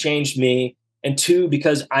 because it changed me, and two,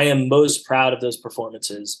 because I am most proud of those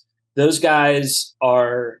performances. Those guys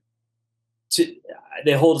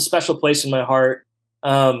they hold a special place in my heart.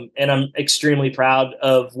 And I'm extremely proud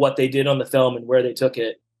of what they did on the film and where they took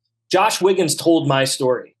it. Josh Wiggins told my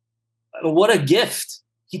story. What a gift.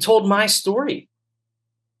 He told my story.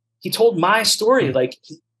 Like,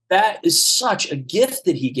 that is such a gift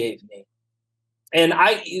that he gave me. And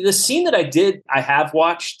the scene that I have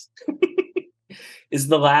watched is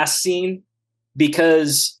the last scene,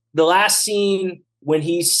 because the last scene when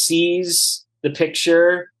he sees the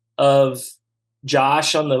picture of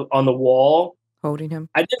Josh on the wall holding him.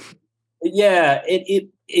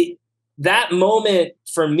 That moment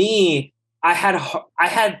for me,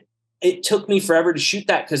 it took me forever to shoot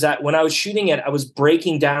that, because when I was shooting it, I was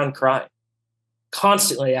breaking down crying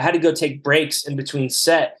constantly. I had to go take breaks in between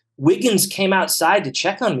set. Wiggins came outside to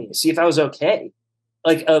check on me, to see if I was okay.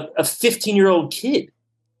 Like a 15-year-old kid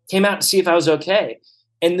came out to see if I was okay.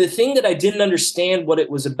 And the thing that I didn't understand what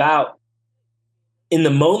it was about in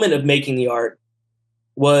the moment of making the art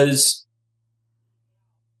was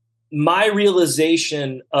my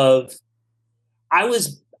realization of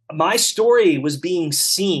my story was being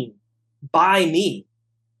seen by me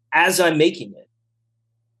as I'm making it.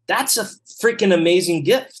 That's a freaking amazing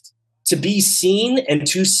gift. To be seen and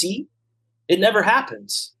to see, it never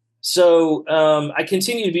happens. So I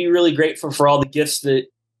continue to be really grateful for all the gifts that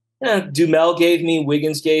Dumel gave me,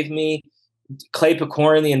 Wiggins gave me, Clay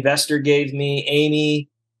Pecorin, the investor, gave me, Amy,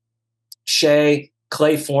 Shea,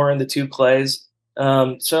 Clay Foreign, the two Clays.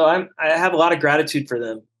 So I have a lot of gratitude for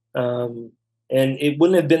them. And it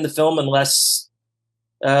wouldn't have been the film unless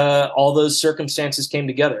all those circumstances came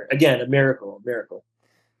together. Again, a miracle.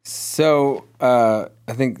 So I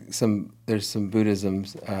think there's some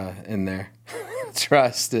Buddhisms in there,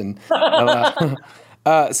 trust and so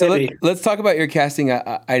let's talk about your casting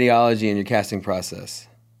ideology and your casting process.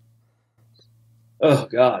 Oh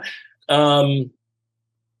God.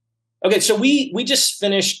 Okay, so we just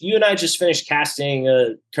finished. You and I just finished casting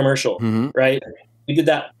a commercial, right? We did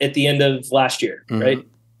that at the end of last year, right?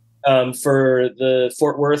 For the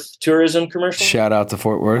Fort Worth tourism commercial. Shout out to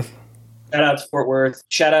Fort Worth. Shout out to Fort Worth.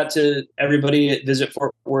 Shout out to everybody at Visit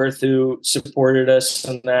Fort Worth who supported us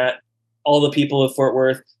on that. All the people of Fort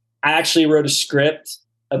Worth. I actually wrote a script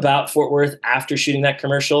about Fort Worth after shooting that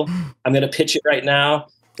commercial. I'm going to pitch it right now.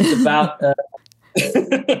 It's about,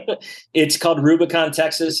 it's called Rubicon,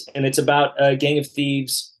 Texas, and it's about a gang of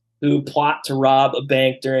thieves who plot to rob a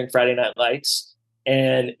bank during Friday Night Lights.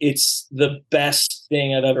 And it's the best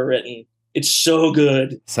thing I've ever written. It's so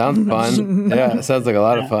good. Sounds fun. Yeah, it sounds like a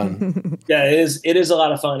lot of fun. Yeah, it is. It is a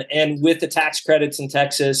lot of fun. And with the tax credits in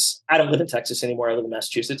Texas, I don't live in Texas anymore. I live in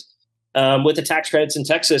Massachusetts. With the tax credits in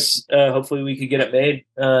Texas, hopefully we could get it made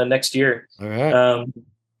next year. All right.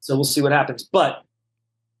 So we'll see what happens. But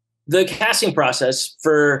the casting process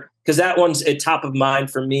because that one's at top of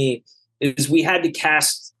mind for me, is we had to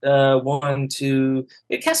cast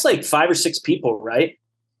it cast like 5 or 6 people, right?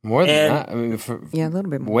 More than that. I mean, a little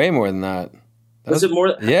bit more. Way more than that. Was it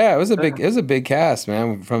more? Yeah, it was a big cast,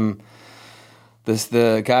 man. From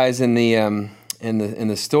the guys in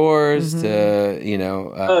the stores to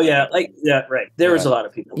right. There was a lot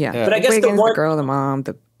of people. Yeah, but I guess the girl, the mom,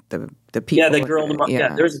 the people. Yeah, the girl, the mom.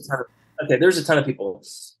 Yeah, there's a ton. There's a ton of people.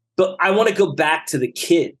 But I want to go back to the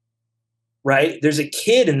kid. Right? There's a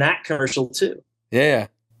kid in that commercial too. Yeah.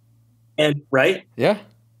 And right? Yeah.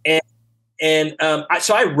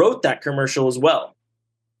 So I wrote that commercial as well.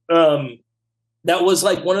 That was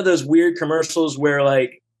like one of those weird commercials where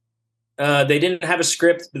like they didn't have a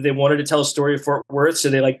script, but they wanted to tell a story of Fort Worth. So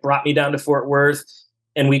they like brought me down to Fort Worth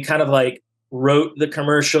and we kind of like wrote the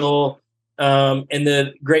commercial. And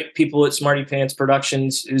the great people at Smarty Pants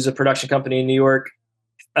Productions, who's a production company in New York,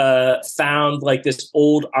 found like this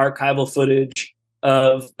old archival footage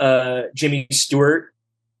of Jimmy Stewart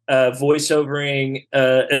voiceovering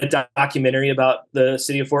a documentary about the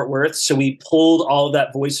city of Fort Worth. So we pulled all of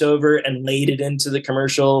that voiceover and laid it into the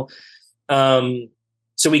commercial.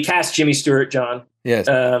 So we cast Jimmy Stewart, John. Yes.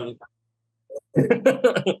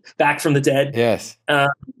 Back from the dead. Yes.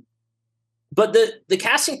 But the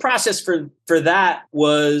casting process for that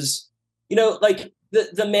was, like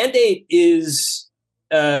the mandate is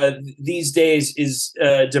these days is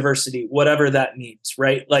diversity, whatever that means,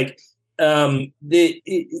 right? Like to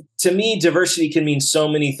me, diversity can mean so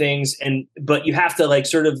many things, but you have to like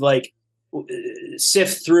sort of like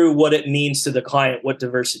sift through what it means to the client, what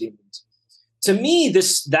diversity means. To me,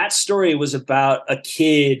 that story was about a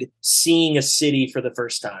kid seeing a city for the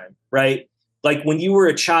first time, right? Like when you were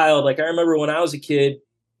a child, like I remember when I was a kid,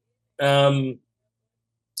 when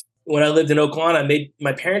I lived in Oakland,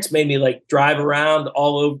 my parents made me like drive around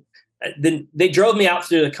all over. Then they drove me out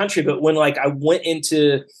through the country. But when like I went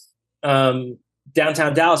into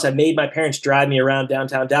downtown Dallas, I made my parents drive me around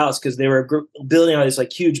downtown Dallas because they were building all these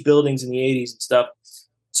like huge buildings in the 80s and stuff.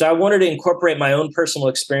 So I wanted to incorporate my own personal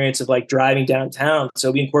experience of like driving downtown.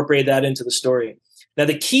 So we incorporated that into the story. Now,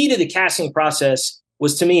 the key to the casting process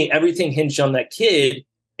was, to me, everything hinged on that kid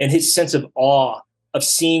and his sense of awe of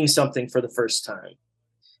seeing something for the first time.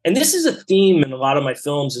 And this is a theme in a lot of my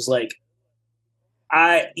films, is like,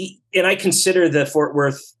 I consider the Fort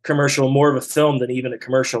Worth commercial more of a film than even a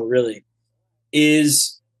commercial, really,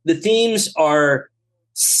 is the themes are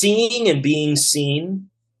seeing and being seen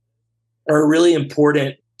are really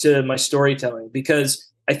important to my storytelling, because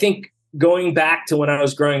I think going back to when I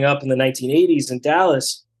was growing up in the 1980s in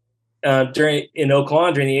Dallas, in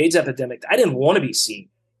Oakland during the AIDS epidemic, I didn't want to be seen.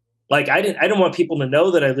 Like I didn't want people to know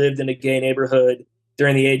that I lived in a gay neighborhood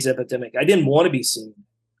during the AIDS epidemic. I didn't want to be seen.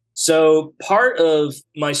 So part of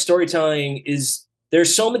my storytelling is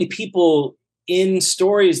there's so many people in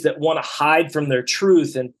stories that want to hide from their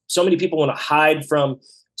truth, and so many people want to hide from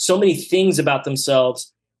so many things about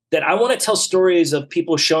themselves, that I want to tell stories of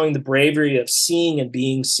people showing the bravery of seeing and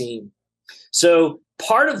being seen. So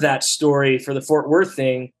part of that story for the Fort Worth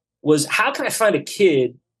thing was, how can I find a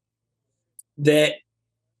kid that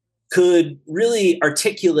could really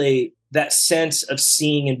articulate that sense of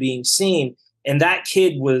seeing and being seen? And that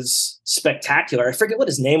kid was spectacular. I forget what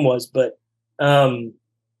his name was, but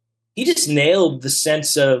he just nailed the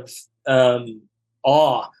sense of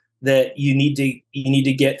awe that you need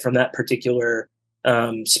to get from that particular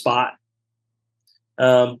spot.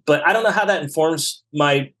 But I don't know how that informs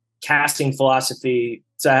my casting philosophy,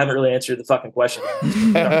 so I haven't really answered the fucking question.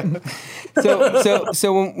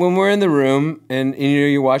 So when we're in the room and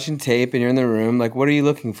you're watching tape and you're in the room, like, what are you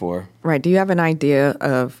looking for? Right. Do you have an idea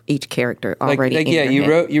of each character already?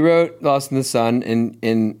 You wrote Lost in the Sun,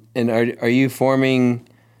 and are you forming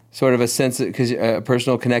sort of a sense of, because a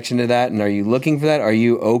personal connection to that, and are you looking for that? Are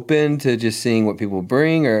you open to just seeing what people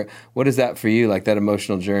bring, or what is that for you, like that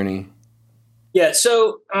emotional journey? Yeah.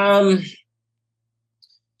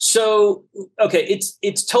 So, okay,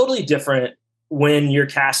 it's totally different when you're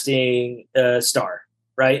casting a star,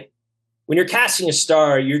 right? When you're casting a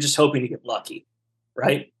star, you're just hoping to get lucky,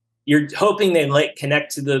 right? You're hoping they like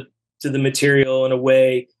connect to the material in a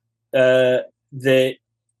way that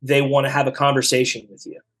they want to have a conversation with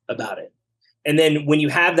you about it. And then when you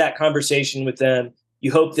have that conversation with them,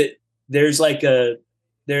 you hope that there's like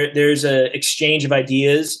there's a exchange of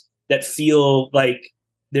ideas that feel like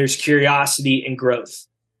there's curiosity and growth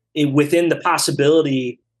within the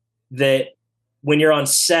possibility that when you're on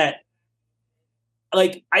set,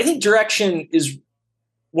 like I think direction is,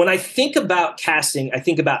 when I think about casting, I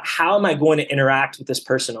think about how am I going to interact with this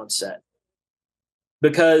person on set?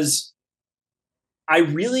 Because I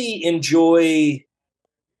really enjoy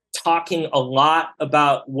talking a lot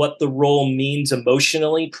about what the role means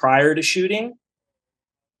emotionally prior to shooting.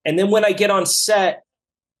 And then when I get on set,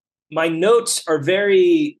 my notes are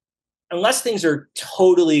very, unless things are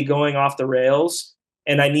totally going off the rails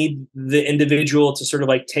and I need the individual to sort of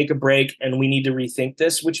like take a break and we need to rethink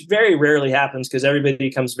this, which very rarely happens because everybody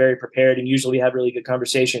comes very prepared and usually have really good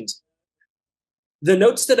conversations. The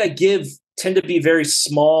notes that I give tend to be very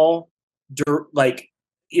small, like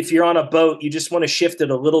if you're on a boat, you just want to shift it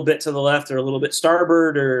a little bit to the left or a little bit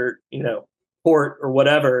starboard or, port or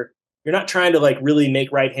whatever. You're not trying to like really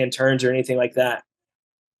make right-hand turns or anything like that.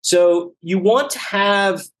 So you want to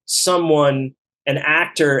have someone, an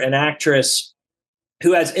actor, an actress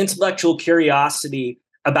who has intellectual curiosity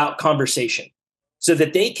about conversation so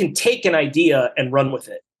that they can take an idea and run with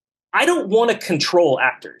it. I don't want to control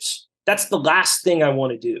actors. That's the last thing I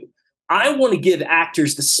want to do. I want to give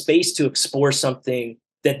actors the space to explore something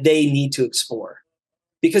that they need to explore.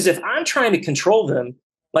 Because if I'm trying to control them,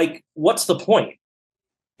 like, what's the point?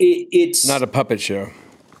 It's not a puppet show.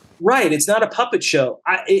 Right. It's not a puppet show.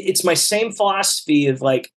 It's my same philosophy of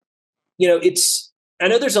like, I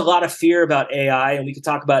know there's a lot of fear about AI, and we could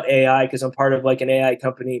talk about AI because I'm part of like an AI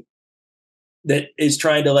company that is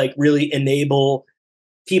trying to like really enable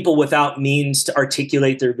people without means to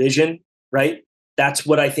articulate their vision. Right. That's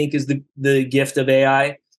what I think is the gift of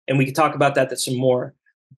AI. And we could talk about that some more.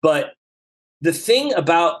 But the thing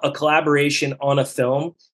about a collaboration on a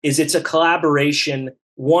film is it's a collaboration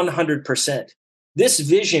 100%. This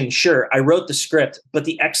vision, sure, I wrote the script, but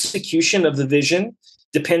the execution of the vision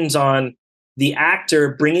depends on the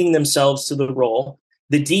actor bringing themselves to the role,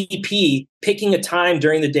 the DP picking a time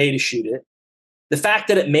during the day to shoot it, the fact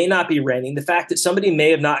that it may not be raining, the fact that somebody may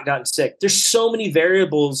have not gotten sick. There's so many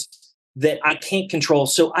variables that I can't control,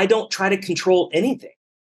 so I don't try to control anything.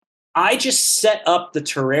 I just set up the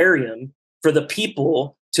terrarium for the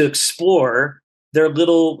people to explore their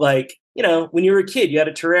little, like, when you were a kid, you had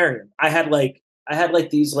a terrarium. I had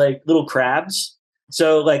these like little crabs.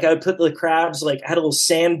 So like I would put the crabs, like I had a little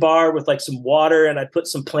sandbar with like some water and I'd put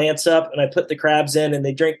some plants up and I put the crabs in and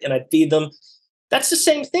they drink and I'd feed them. That's the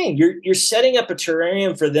same thing. You're setting up a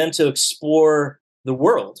terrarium for them to explore the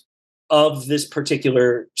world of this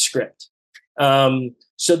particular script.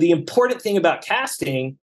 So the important thing about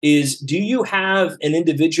casting is, do you have an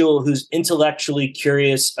individual who's intellectually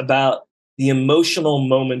curious about the emotional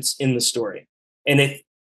moments in the story? And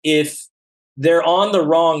if they're on the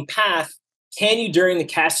wrong path, can you, during the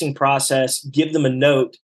casting process, give them a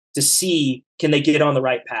note to see, can they get on the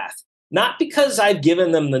right path? Not because I've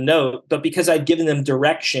given them the note, but because I've given them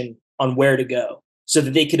direction on where to go so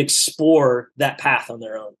that they could explore that path on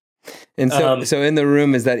their own. And so in the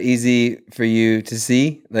room, is that easy for you to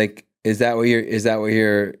see? Like, is that what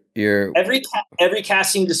you're every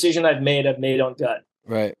casting decision I've made on gut.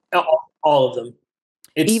 Right. All of them.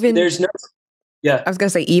 Yeah. I was going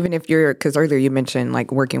to say, even if because earlier you mentioned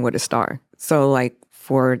like working with a star. So like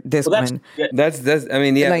for this one. That's I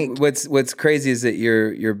mean, yeah. Like, what's crazy is that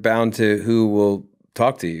you're bound to who will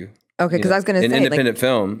talk to you. Okay, because I was going to say, an independent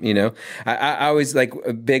film, I always like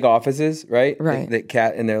big offices, right? Right.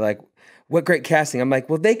 And they're like, what great casting. I'm like,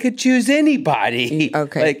 well, they could choose anybody.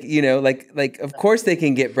 Okay. Like, of course they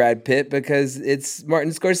can get Brad Pitt because it's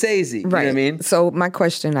Martin Scorsese. You know what I mean? So my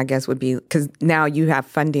question, I guess, would be, because now you have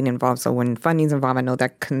funding involved. So when funding's involved, I know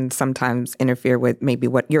that can sometimes interfere with maybe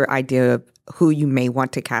what your idea of who you may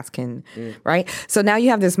want to cast can, right? So now you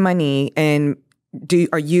have this money, and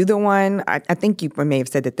are you the one? I think you may have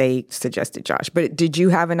said that they suggested Josh, but did you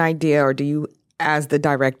have an idea, or do you, as the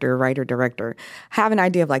writer-director, have an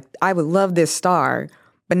idea of like, I would love this star,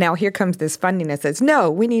 but now here comes this funding that says,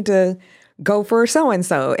 no, we need to go for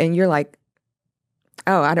so-and-so. And you're like,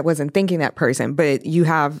 oh, I wasn't thinking that person. But you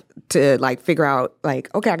have to like figure out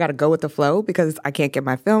like, okay, I got to go with the flow because I can't get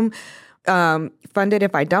my film funded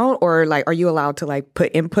if I don't, or like, are you allowed to like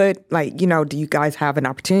put input? Like, do you guys have an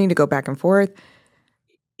opportunity to go back and forth?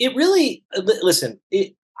 it really, listen,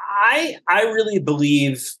 I really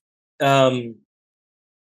believe that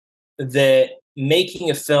making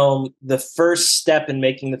a film, the first step in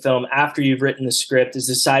making the film after you've written the script is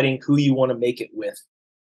deciding who you want to make it with.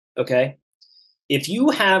 Okay. If you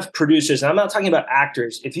have producers, and I'm not talking about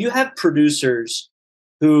actors, if you have producers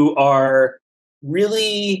who are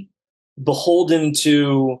really beholden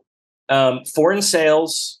to foreign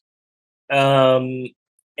sales, and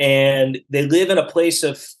they live in a place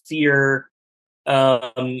of fear,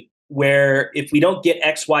 where if we don't get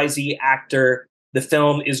XYZ actor, the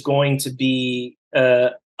film is going to be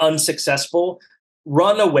unsuccessful,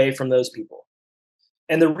 run away from those people.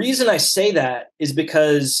 And the reason I say that is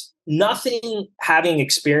because nothing having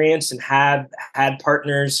experience and have had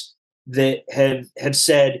partners that have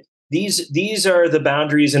said, these are the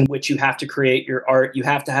boundaries in which you have to create your art. You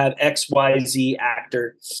have to have XYZ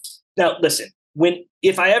actor. Now, listen,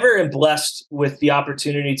 if I ever am blessed with the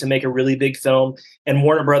opportunity to make a really big film and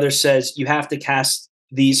Warner Brothers says you have to cast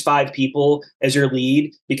these 5 people as your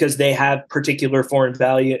lead because they have particular foreign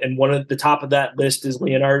value, and one of the top of that list is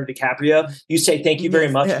Leonardo DiCaprio, you say, thank you very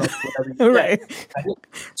much. Yeah. Right.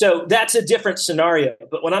 So that's a different scenario.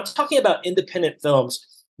 But when I'm talking about independent films,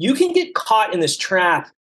 you can get caught in this trap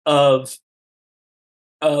of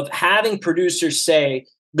having producers say,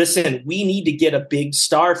 listen, we need to get a big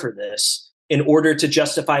star for this in order to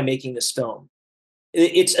justify making this film.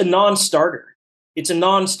 It's a non-starter. It's a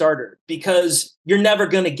non-starter because you're never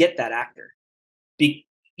going to get that actor.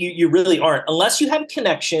 You really aren't, unless you have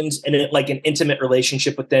connections and like an intimate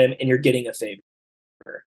relationship with them and you're getting a favor.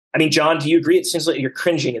 I mean, John, do you agree? It seems like you're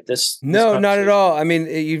cringing at this. No, not at all. I mean,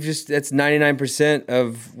 that's 99%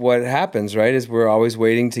 of what happens, right? Is we're always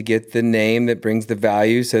waiting to get the name that brings the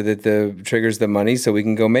value so that triggers the money so we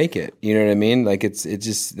can go make it. You know what I mean? Like that's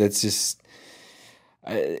just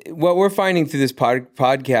what we're finding through this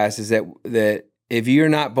podcast is that if you're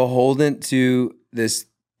not beholden to this,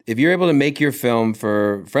 if you're able to make your film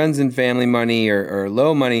for friends and family money or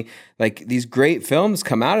low money, like these great films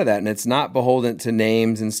come out of that, and it's not beholden to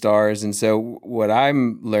names and stars. And so what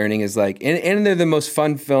I'm learning is like, and they're the most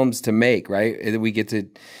fun films to make, right? We get to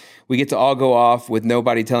all go off with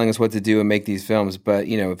nobody telling us what to do and make these films. But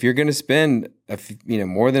if you're going to spend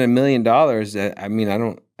more than $1 million, I mean, I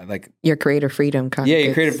don't like your creative freedom.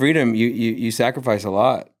 Your creative freedom. You sacrifice a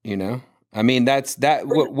lot. I mean,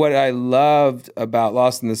 what I loved about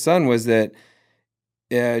Lost in the Sun was that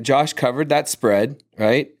Josh covered that spread,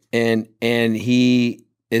 right? And he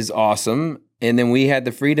is awesome. And then we had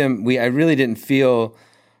the freedom. I really didn't feel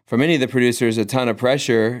from any of the producers a ton of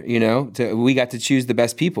pressure, we got to choose the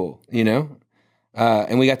best people, and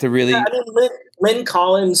we got to really. Yeah, I mean, Lynn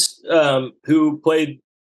Collins, who played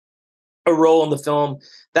a role in the film,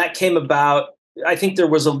 that came about. I think there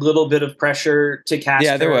was a little bit of pressure to cast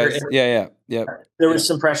her. Yeah, there was. Yeah. There was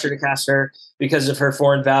some pressure to cast her because of her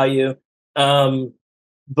foreign value.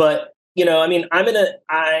 But I mean, I'm in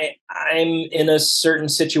a certain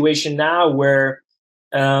situation now where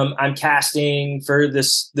I'm casting for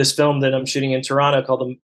this film that I'm shooting in Toronto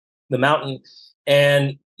called The Mountain,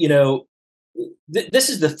 and this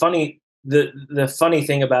is the funny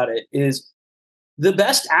thing about it is the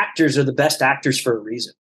best actors are the best actors for a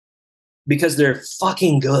reason. Because they're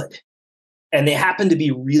fucking good and they happen to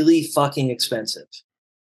be really fucking expensive,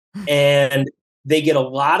 and they get a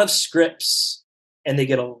lot of scripts and they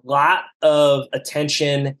get a lot of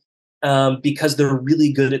attention because they're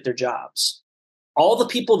really good at their jobs. All the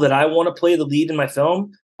people that I want to play the lead in my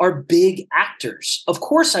film are big actors. Of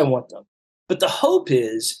course I want them. But the hope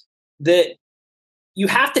is that you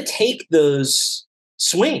have to take those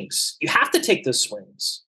swings. You have to take those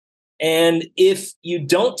swings. And if you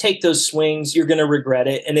don't take those swings, you're going to regret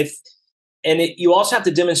it. You also have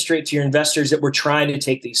to demonstrate to your investors that we're trying to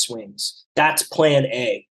take these swings. That's plan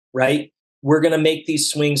A, right? We're going to make these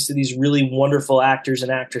swings to these really wonderful actors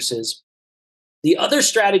and actresses. The other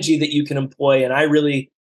strategy that you can employ, and I really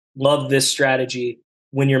love this strategy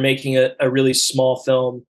when you're making a really small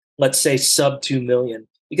film, let's say sub 2 million,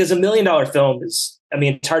 because $1 million film is, I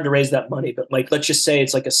mean, it's hard to raise that money, but like, let's just say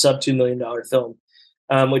it's like a sub $2 million film.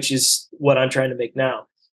 Which is what I'm trying to make now,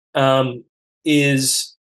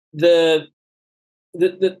 is the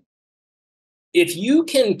if you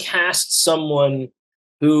can cast someone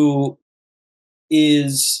who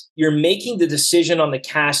you're making the decision on the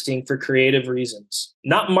casting for creative reasons,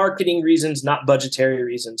 not marketing reasons, not budgetary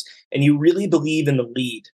reasons, and you really believe in the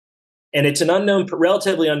lead, and it's an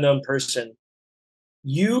relatively unknown person,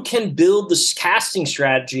 you can build this casting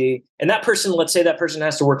strategy, and that person, let's say that person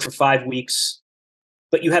has to work for 5 weeks,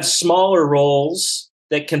 but you have smaller roles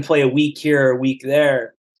that can play a week here or a week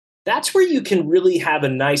there. that's where you can really have a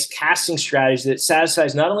nice casting strategy that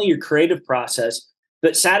satisfies not only your creative process,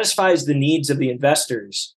 but satisfies the needs of the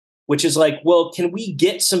investors, which is like, well, can we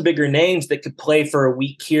get some bigger names that could play for a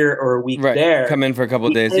week here or a week there? Come in for a couple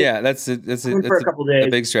of days. Yeah, that's a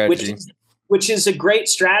big strategy. Which is a great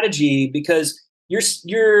strategy because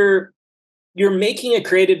you're making a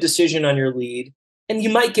creative decision on your lead, and you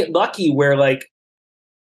might get lucky where, like,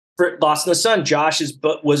 for Lost in the Sun, Josh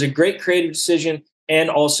was a great creative decision and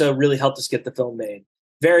also really helped us get the film made.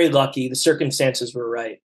 Very lucky. The circumstances were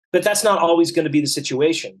right. But that's not always going to be the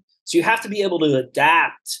situation. So you have to be able to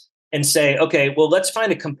adapt and say, okay, well, let's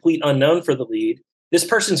find a complete unknown for the lead. This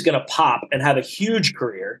person's going to pop and have a huge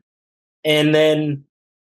career. And then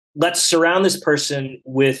let's surround this person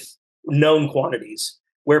with known quantities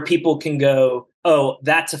where people can go, oh,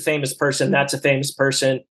 that's a famous person. That's a famous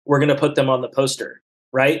person. We're going to put them on the poster,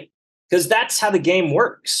 right? Because that's how the game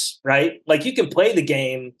works, right? Like, you can play the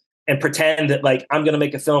game and pretend that, like, I'm going to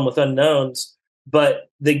make a film with unknowns, but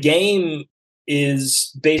the game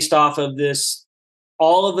is based off of this.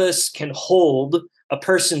 All of us can hold a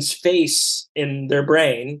person's face in their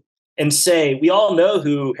brain and say, we all know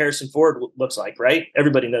who Harrison Ford looks like, right?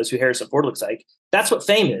 Everybody knows who Harrison Ford looks like. That's what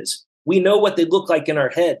fame is. We know what they look like in our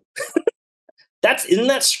head. Isn't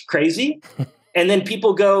that crazy? And then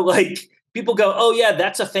people go, oh yeah,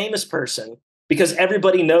 that's a famous person, because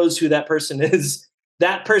everybody knows who that person is.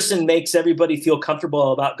 That person makes everybody feel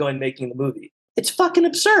comfortable about making the movie. It's fucking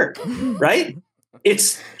absurd, right?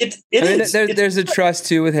 There's a trust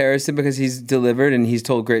too with Harrison because he's delivered and he's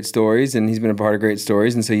told great stories and he's been a part of great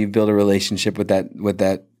stories, and so you build a relationship with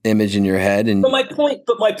that image in your head. And but my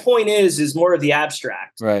point is more of the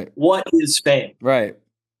abstract. Right. What is fame? Right.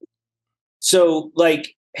 So,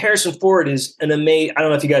 like, Harrison Ford is an amazing. I don't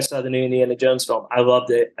know if you guys saw the new Indiana Jones film. I loved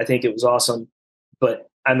it. I think it was awesome. But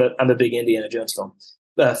I'm a big Indiana Jones film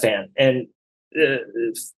fan. And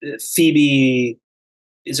Phoebe,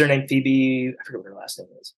 is her name Phoebe? I forget what her last name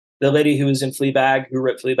is. The lady who was in Fleabag, who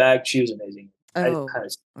wrote Fleabag, she was amazing. Oh,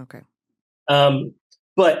 okay.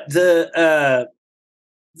 But the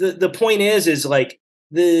point is like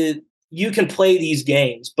you can play these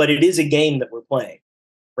games, but it is a game that we're playing,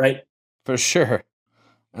 right? For sure.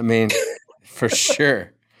 I mean, for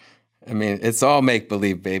sure. I mean, it's all make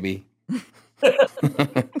believe, baby.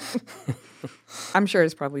 I'm sure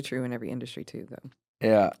it's probably true in every industry too, though.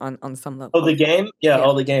 Yeah. On some level. Oh, the game? Yeah,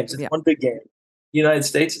 all the games. It's one big game. United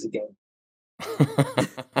States is a game.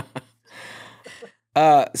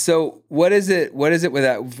 So what is it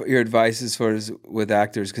with your advice as far as with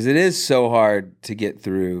actors? Because it is so hard to get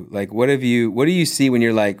through. Like, what do you see when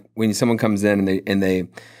you're like, when someone comes in and they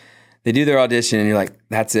do their audition and you're like,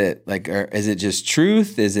 that's it? Like, is it just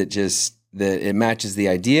truth? Is it just that it matches the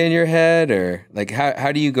idea in your head? Or like,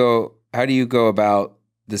 how do you go about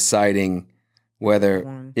deciding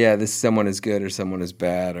whether, this someone is good or someone is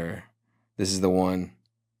bad, or this is the one,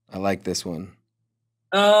 I like this one?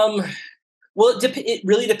 Well, it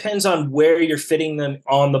really depends on where you're fitting them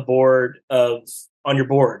on your board.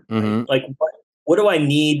 Mm-hmm. Right? Like, what do I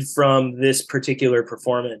need from this particular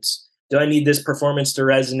performance? Do I need this performance to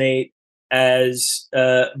resonate as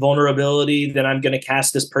vulnerability? Then I'm going to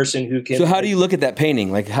cast this person who can. So how do you look at that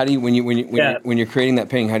painting? Like, how do you when you're creating that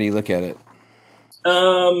painting? How do you look at it?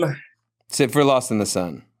 So for Lost in the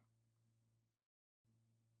Sun,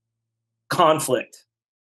 conflict.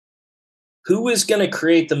 Who is going to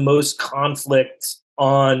create the most conflict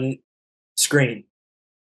on screen?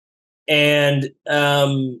 And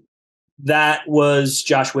that was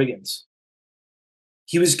Josh Wiggins.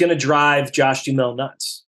 He was going to drive Josh Duhamel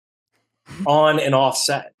nuts on and off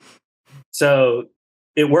set. So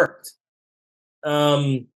it worked.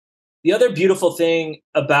 The other beautiful thing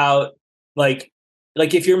about like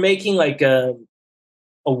if you're making like a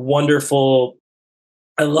wonderful,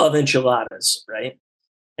 I love enchiladas, right?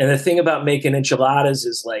 And the thing about making enchiladas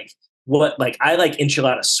is I like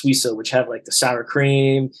enchilada suiza, which have like the sour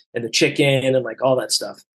cream and the chicken and like all that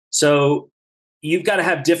stuff. So you've got to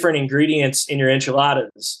have different ingredients in your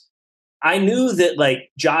enchiladas. I knew that like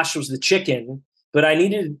Josh was the chicken, but I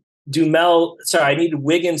needed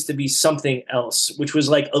Wiggins to be something else, which was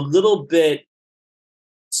like a little bit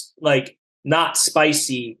like not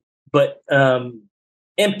spicy, but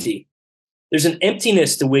empty. There's an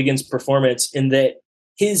emptiness to Wiggins' performance in that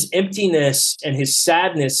his emptiness and his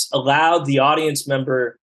sadness allowed the audience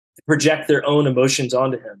member to project their own emotions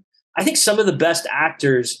onto him. I think some of the best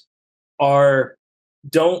actors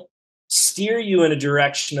don't steer you in a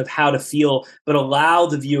direction of how to feel, but allow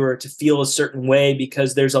the viewer to feel a certain way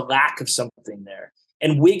because there's a lack of something there.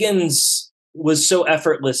 And Wiggins was so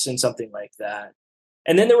effortless in something like that.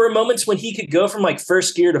 And then there were moments when he could go from like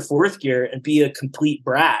first gear to fourth gear and be a complete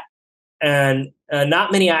brat. And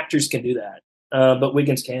not many actors can do that, but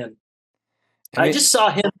Wiggins can. I just saw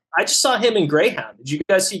him in Greyhound. Did you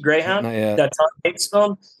guys see Greyhound? Not yet. That Tom Hanks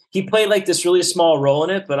film. He played like this really small role in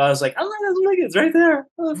it, but I was like, Wiggins right there.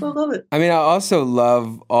 I love it. I mean, I also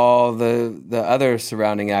love all the other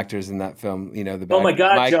surrounding actors in that film. You know, Oh my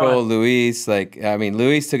God, Michael, John. Luis. Like, I mean,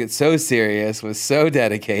 Luis took it so serious, was so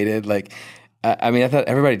dedicated. Like, I mean, I thought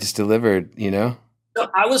everybody just delivered. You know. So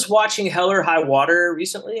I was watching Hell or High Water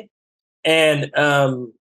recently, and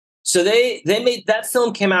so they made that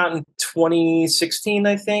film came out in 2016,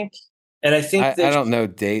 I think. And I think I don't know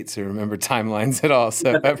dates or remember timelines at all,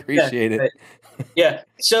 so I appreciate it. Yeah.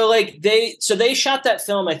 So like they shot that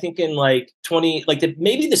film, I think in like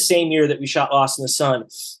maybe the same year that we shot Lost in the Sun.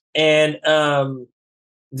 And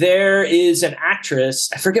there is an actress,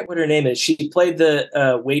 I forget what her name is. She played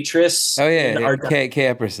the waitress. Oh yeah, Kay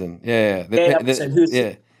Epperson. Yeah.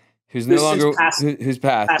 Who's no longer who's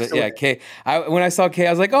passed. But yeah, Kay. When I saw Kay,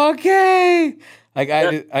 I was like, oh, Kay. Like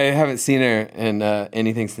I haven't seen her in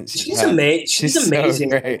anything since she's amazing. She's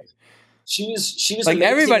amazing. So great. She was like amazing.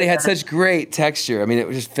 Everybody had such great texture. I mean,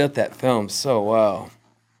 it just fit that film so well.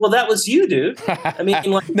 Well, that was you, dude. I mean,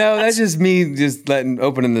 like, no, that's just me, just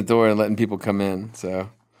opening the door and letting people come in. So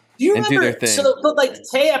do you and remember? Do their thing. So, but like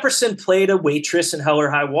Kay Epperson played a waitress in Hell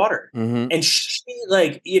or High Water, and she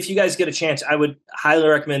like, if you guys get a chance, I would highly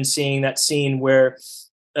recommend seeing that scene where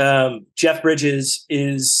Jeff Bridges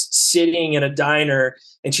is sitting in a diner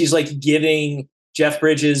and she's like giving Jeff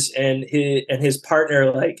Bridges and his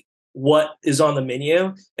partner like what is on the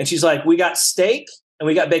menu, and she's like, we got steak and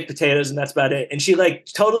we got baked potatoes and that's about it, and she like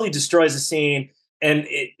totally destroys the scene, and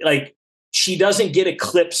it, like she doesn't get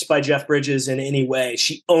eclipsed by Jeff Bridges in any way.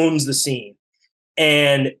 She owns the scene,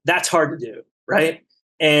 and that's hard to do, right?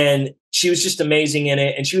 And she was just amazing in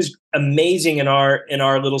it, and she was amazing in our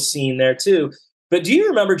little scene there too. But do you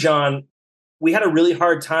remember, John, we had a really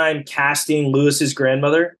hard time casting Lewis's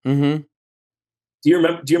grandmother? Mm-hmm. Do you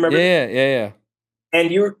remember? Yeah.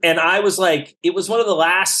 And I was like, it was one of the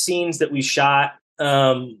last scenes that we shot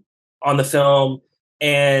on the film.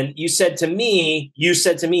 And you said to me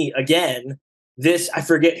again, I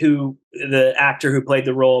forget who the actor who played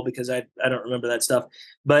the role, because I don't remember that stuff.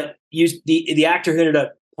 But the actor who ended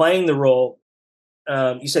up playing the role,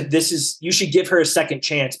 you said, you should give her a second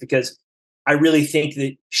chance because I really think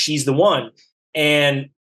that she's the one. And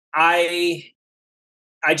I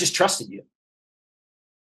just trusted you.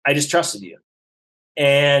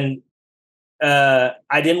 And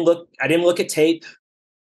I didn't look at tape,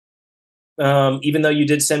 even though you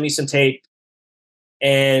did send me some tape.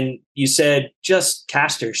 And you said, just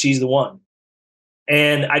cast her. She's the one.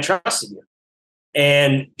 And I trusted you.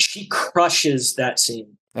 And she crushes that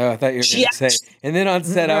scene. Oh, I thought you were going to say. And then on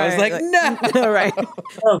set, I was like, no. Right.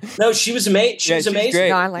 No, she was amazing. She's amazing. Great.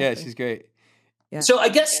 No, I like she's great. Yeah. So I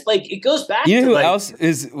guess like it goes back. You know to, who like, else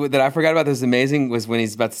is that I forgot about? That was amazing was when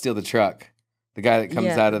he's about to steal the truck. The guy that comes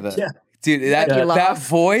out of the dude. That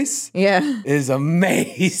voice, is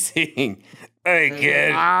amazing. Hey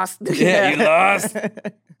kid, lost. You lost.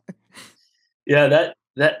 Yeah,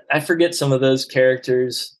 that I forget some of those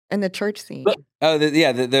characters. And the church scene. But,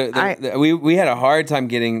 we had a hard time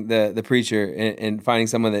getting the preacher and finding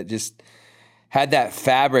someone that just had that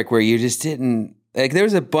fabric where you just didn't like. There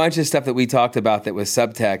was a bunch of stuff that we talked about that was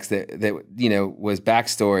subtext that you know was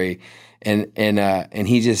backstory, and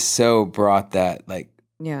he just so brought that like.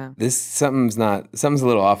 Yeah, something's a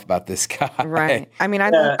little off about this guy. Right. I mean,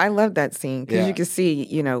 I love that scene because you can see,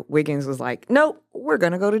 you know, Wiggins was like, "Nope, we're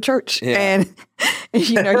gonna go to church," and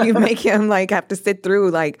you know, you make him like have to sit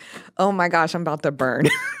through like, "Oh my gosh, I'm about to burn,"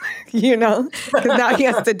 you know, because now he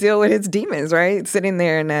has to deal with his demons, right? Sitting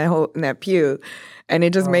there in that pew. And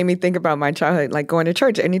it just made me think about my childhood, like going to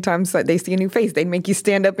church. Anytime they see a new face, they make you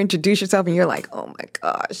stand up, introduce yourself, and you're like, "Oh my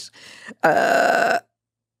gosh."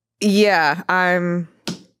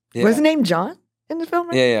 Was his name John in the film?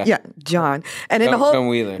 Yeah, John. And then the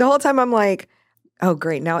whole time I'm like, oh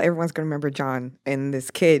great, now everyone's gonna remember John and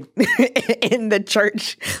this kid in the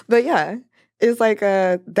church. But yeah, it's like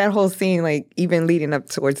that whole scene, like even leading up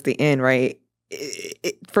towards the end, right?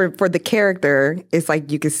 For the character, it's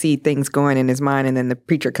like you could see things going in his mind, and then the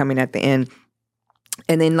preacher coming at the end.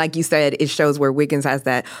 And then, like you said, it shows where Wiggins has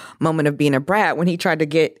that moment of being a brat when he tried to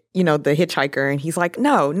get, you know, the hitchhiker. And he's like,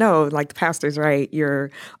 no, like the pastor's right. You're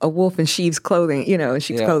a wolf in sheep's clothing, you know,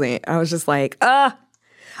 sheep's clothing. I was just like,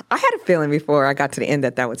 I had a feeling before I got to the end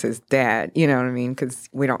that was his dad. You know what I mean? Because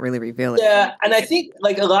we don't really reveal it. Yeah, and I think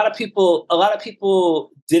like a lot of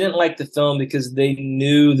people didn't like the film because they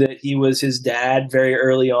knew that he was his dad very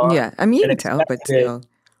early on. Yeah, I mean you and can tell, but still,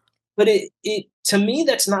 But it to me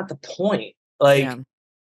that's not the point. Like yeah.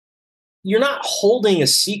 you're not holding a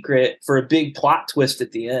secret for a big plot twist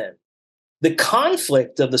at the end. The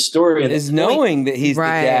conflict of the story is knowing that he's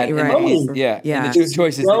Right, the dad, right. and Knowing- and the choices that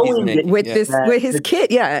he's knowing making. with Yeah. this with his kid,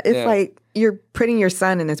 it's Yeah. like you're putting your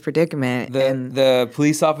son in this predicament. And The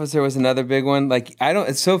police officer was another big one. Like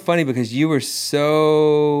it's so funny because you were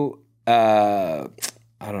so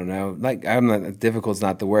I don't know, like I'm not difficult's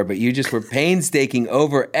not the word, but you just were painstaking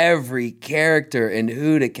over every character and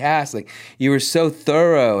who to cast. Like you were so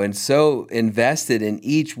thorough and so invested in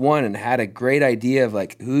each one and had a great idea of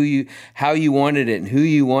like how you wanted it and who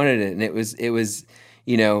you wanted it. And it was,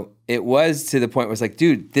 you know, it was to the point where it was like,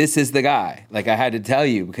 dude, this is the guy. Like I had to tell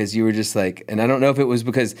you because you were just like, and I don't know if it was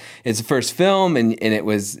because it's the first film and it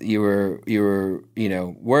was, you were, you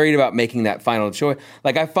know, worried about making that final choice.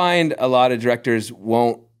 Like I find a lot of directors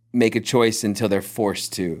won't make a choice until they're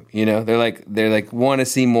forced to, you know, they're like, want to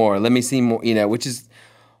see more, let me see more, you know, which is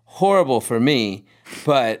horrible for me.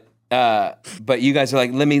 But you guys are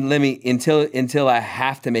like, let me until I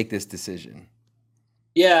have to make this decision.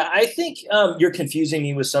 Yeah, I think you're confusing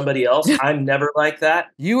me with somebody else. I'm never like that.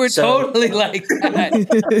 You were totally like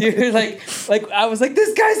that. You're like I was like,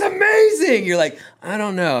 this guy's amazing. You're like, I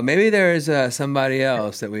don't know. Maybe there is somebody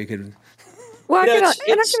else that we could. well, You know, I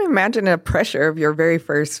can imagine the pressure of your very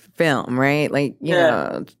first film, right? Like you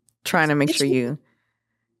know, trying to make sure you.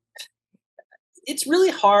 It's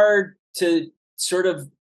really hard to sort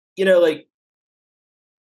of, you know, like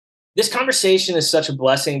this conversation is such a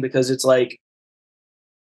blessing because it's like.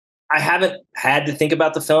 I haven't had to think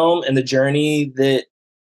about the film and the journey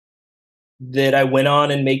that I went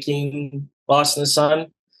on in making Lost in the Sun.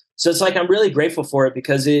 So it's like I'm really grateful for it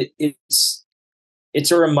because it's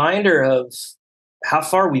a reminder of how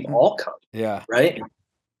far we've all come. Yeah. Right.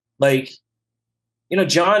 Like, you know,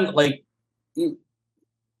 John, like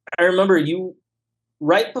I remember you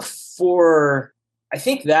right before I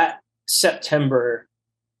think that September,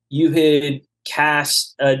 you had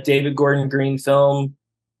cast a David Gordon Green film.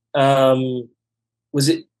 Was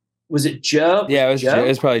it Joe? Yeah, it was Joe. It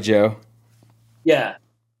was probably Joe. Yeah.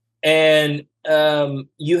 And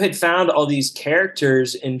you had found all these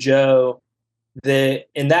characters in Joe that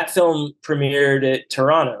film premiered at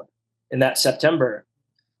Toronto in that September.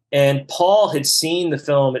 And Paul had seen the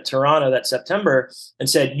film at Toronto that September and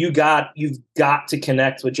said, you've got to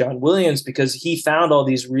connect with John Williams because he found all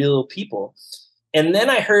these real people. And then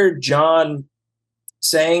I heard John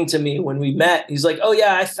saying to me when we met, he's like, oh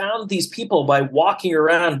yeah, I found these people by walking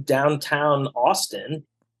around downtown Austin,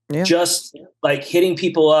 just like hitting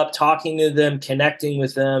people up, talking to them, connecting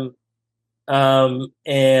with them.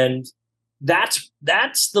 And that's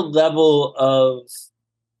the level of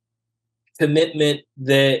commitment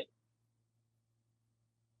that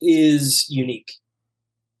is unique.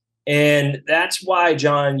 And that's why,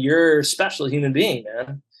 John, you're a special human being,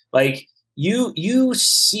 man. Like you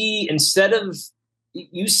see,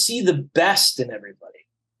 you see the best in everybody,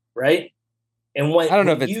 right? And I don't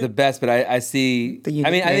know if it's the best, but I see. I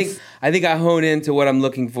mean, I think I hone into what I'm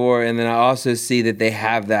looking for, and then I also see that they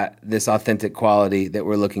have this authentic quality that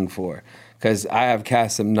we're looking for. Because I have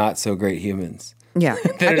cast some not so great humans. Yeah,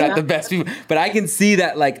 they're not the best people, but I can see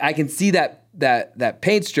that. Like I can see that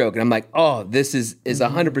paint stroke, and I'm like, oh, this is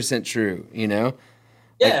 100% true. You know.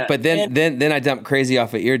 Yeah. Like, but then I dump crazy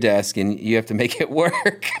off at your desk, and you have to make it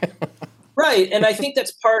work. Right. And I think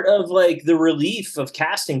that's part of like the relief of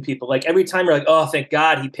casting people. Like every time you're like, oh, thank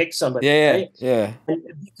God he picked somebody. Yeah. Right? Yeah. And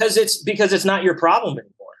because it's not your problem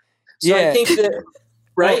anymore. So I think that,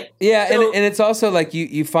 right. Well, yeah. So, and it's also like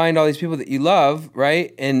you find all these people that you love.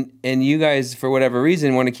 Right. And you guys, for whatever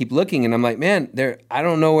reason, want to keep looking. And I'm like, man, I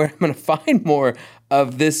don't know where I'm going to find more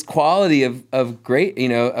of this quality of great, you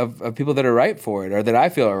know, of people that are right for it or that I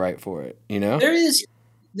feel are right for it. You know,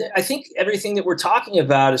 I think everything that we're talking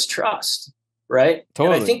about is trust, right?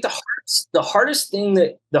 Totally. And I think the hardest thing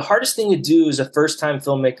to do as a first-time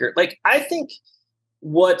filmmaker, like I think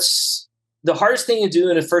what's the hardest thing to do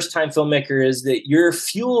in a first-time filmmaker is that your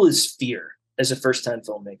fuel is fear as a first-time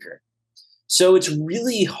filmmaker. So it's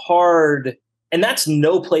really hard, and that's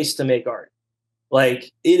no place to make art. Like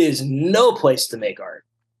it is no place to make art.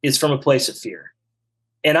 It's from a place of fear.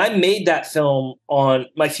 And I made that film on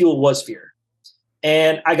my fuel was fear.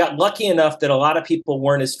 And I got lucky enough that a lot of people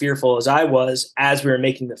weren't as fearful as I was as we were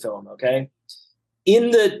making the film, okay?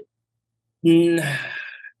 In the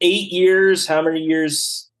 8 years, how many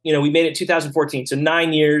years we made it 2014. So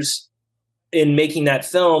 9 years in making that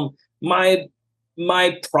film, my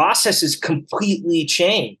process is completely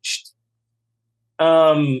changed.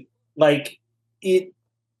 I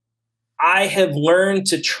have learned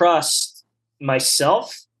to trust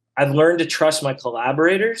myself. I've learned to trust my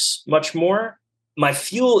collaborators much more. My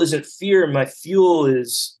fuel isn't fear. My fuel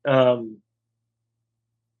is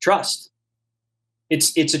trust.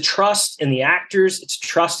 It's a trust in the actors. It's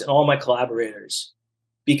trust in all my collaborators.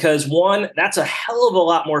 Because one, that's a hell of a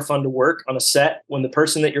lot more fun to work on a set when the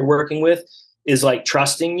person that you're working with is like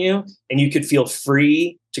trusting you and you could feel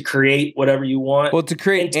free to create whatever you want. Well, to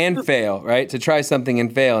create and fail, right? To try something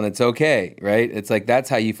and fail, and it's okay, right? It's like that's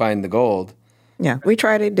how you find the gold. Yeah, we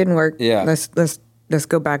tried it, didn't work. Yeah. Let's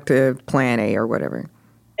go back to plan A or whatever.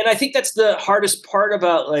 And I think that's the hardest part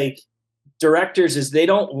about like directors is they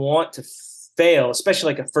don't want to fail,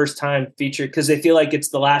 especially like a first time feature, because they feel like it's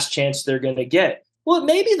the last chance they're going to get. Well, it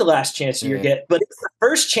may be the last chance you get, but it's the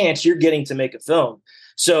first chance you're getting to make a film.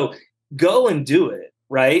 So go and do it,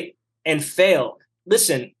 right? And fail.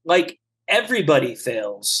 Listen, like everybody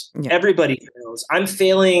fails. Yeah. Everybody fails. I'm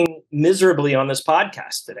failing miserably on this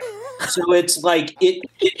podcast today. So it's like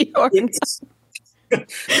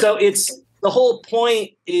so it's the whole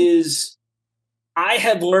point is I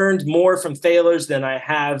have learned more from failures than I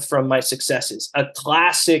have from my successes. A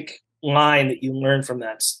classic line that you learn from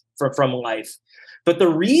that from life. But the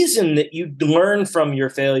reason that you learn from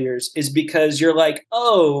your failures is because you're like,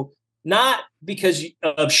 oh, not because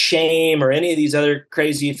of shame or any of these other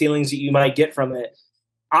crazy feelings that you might get from it.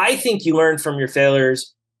 I think you learn from your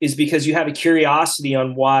failures is because you have a curiosity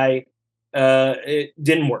on why it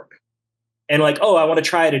didn't work. And like, oh, I want to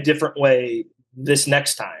try it a different way this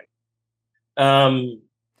next time.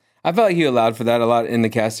 I felt like you allowed for that a lot in the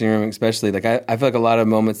casting room, especially. Like I feel like a lot of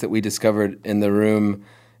moments that we discovered in the room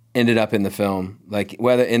ended up in the film, like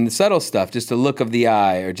whether in the subtle stuff, just a look of the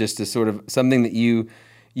eye or just a sort of something that you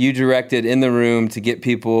directed in the room to get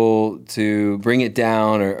people to bring it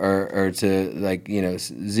down or to like,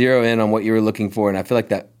 zero in on what you were looking for. And I feel like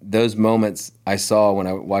that those moments I saw when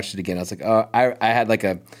I watched it again, I was like, oh, I had like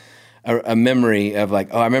a memory of like,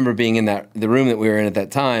 oh, I remember being in the room that we were in at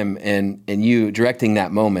that time and you directing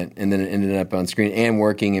that moment and then it ended up on screen and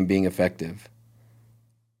working and being effective.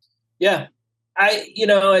 Yeah. I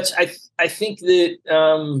think that,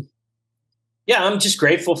 I'm just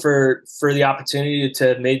grateful for the opportunity to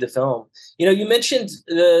have made the film. You mentioned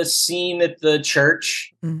the scene at the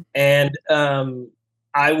church and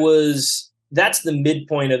that's the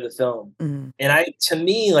midpoint of the film. And to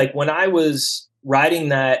me, like when I was writing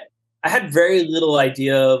that, I had very little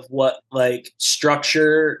idea of what like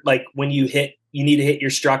structure, like when you need to hit your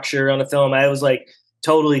structure on a film. I was like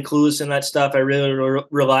totally clueless in that stuff. I really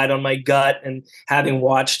relied on my gut and having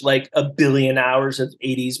watched like a billion hours of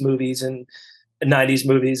 80s movies and 90s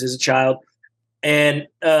movies as a child. And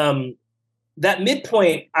that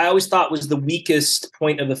midpoint I always thought was the weakest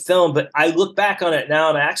point of the film, but I look back on it now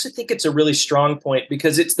and I actually think it's a really strong point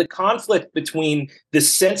because it's the conflict between the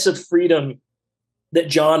sense of freedom that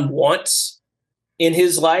John wants in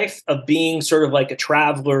his life of being sort of like a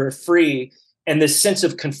traveler free and this sense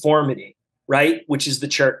of conformity, right? Which is the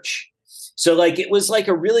church. So like, it was like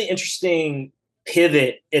a really interesting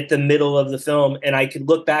pivot at the middle of the film. And I could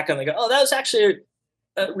look back and go, oh, that was actually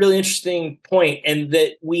a really interesting point. And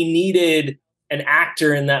that we needed an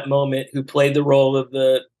actor in that moment who played the role of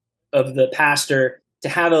the pastor to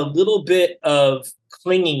have a little bit of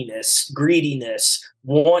clinginess, greediness,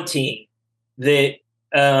 wanting that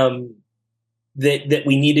that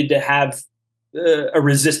we needed to have a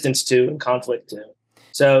resistance to and conflict to.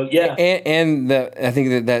 So yeah, and I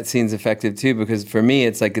think that scene's effective too because for me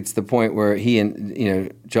it's like it's the point where he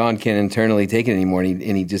and John can't internally take it anymore and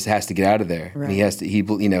he just has to get out of there. Right.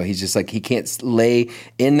 And he's just like he can't lay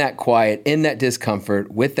in that quiet, in that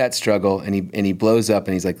discomfort with that struggle, and he blows up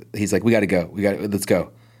and he's like we got to go, let's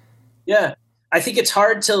go. Yeah, I think it's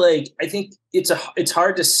hard to like. I think it's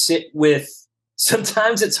hard to sit with.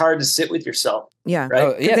 Sometimes it's hard to sit with yourself. Yeah. Right.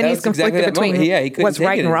 Oh, yeah. Then he's conflicted between what's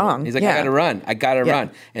right and wrong. He's like, I got to run. I got to run.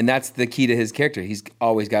 And that's the key to his character. He's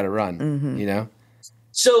always got to run,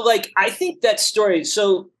 So like, I think that story,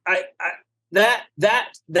 so that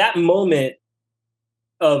moment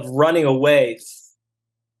of running away,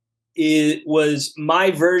 it was my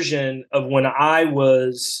version of when I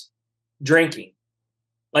was drinking.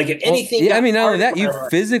 Like if anything, not only that, you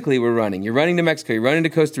physically were running. You're running to Mexico. You're running to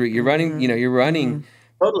Costa Rica. You're running. You're running.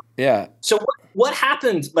 Totally. Yeah. So what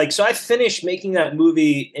happened? Like, so I finished making that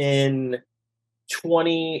movie in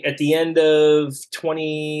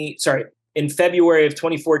February of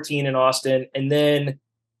 2014 in Austin, and then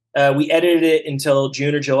We edited it until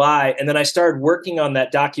June or July. And then I started working on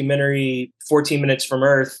that documentary, 14 Minutes from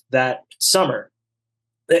Earth, that summer.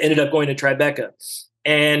 That ended up going to Tribeca.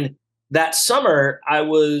 And that summer I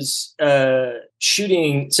was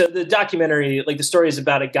shooting. So the documentary, like the story is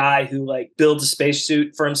about a guy who like builds a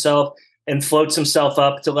spacesuit for himself and floats himself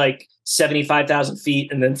up to like 75,000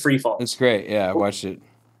 feet and then free falls. That's great. Yeah, I watched it.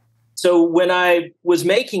 So when I was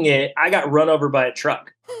making it, I got run over by a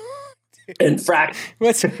truck and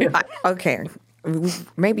Okay.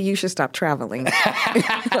 Maybe you should stop traveling.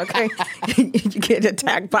 Okay. You get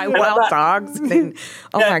attacked by wild dogs. And,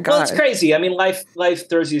 my God. Well, it's crazy. I mean, life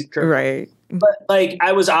throws these curves. Right. But like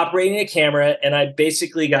I was operating a camera and I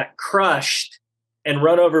basically got crushed and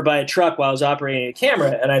run over by a truck while I was operating a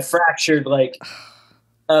camera. And I fractured like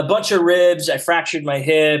a bunch of ribs. I fractured my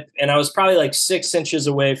hip and I was probably like 6 inches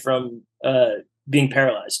away from being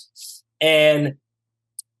paralyzed. And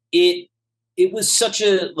it was such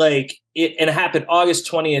a like it, and it happened August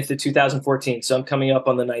 20th of 2014. So I'm coming up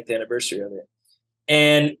on the 9th anniversary of it.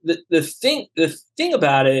 And the thing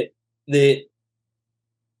about it that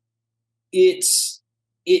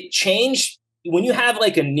it changed when you have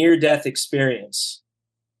like a near death experience,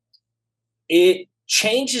 it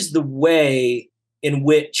changes the way in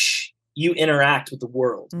which you interact with the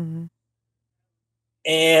world. Mm-hmm.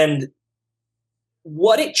 And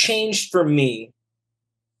what it changed for me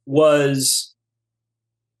was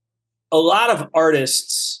a lot of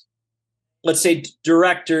artists, let's say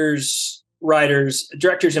directors, writers,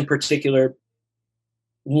 directors in particular,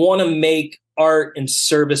 want to make art in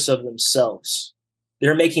service of themselves.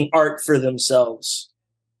 They're making art for themselves.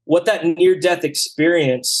 What that near-death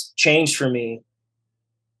experience changed for me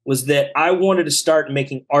was that I wanted to start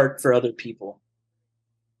making art for other people,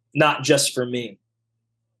 not just for me.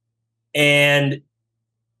 And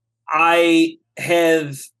I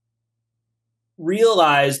have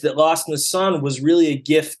realized that Lost in the Sun was really a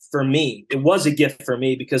gift for me. It was a gift for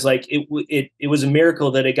me because like it was a miracle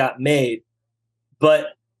that it got made.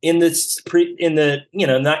 But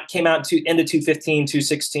that came out to end of 2015,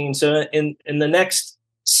 2016. So in the next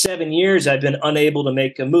 7 years, I've been unable to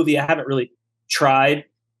make a movie. I haven't really tried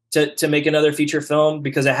to make another feature film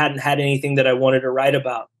because I hadn't had anything that I wanted to write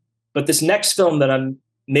about. But this next film that I'm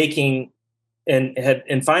making and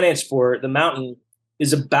had financed for, The Mountain,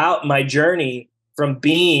 is about my journey from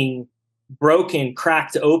being broken,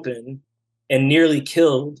 cracked open, and nearly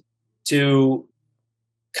killed to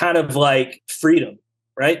kind of like freedom,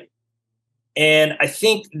 right? And I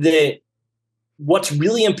think that what's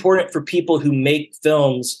really important for people who make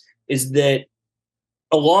films is that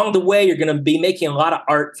along the way, you're going to be making a lot of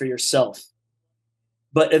art for yourself.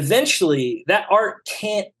 But eventually, that art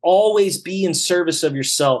can't always be in service of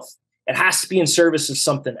yourself. It has to be in service of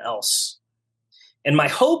something else. And my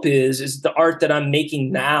hope is the art that I'm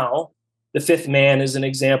making now, The Fifth Man is an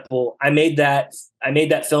example. I made that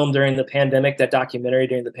film during the pandemic, that documentary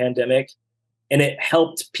during the pandemic, and it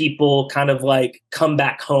helped people kind of like come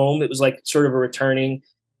back home. It was like sort of a returning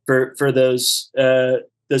for those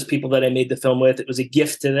people that I made the film with. It was a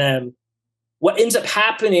gift to them. What ends up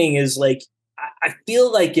happening is like, I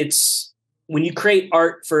feel like it's when you create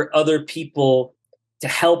art for other people to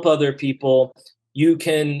help other people, you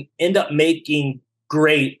can end up making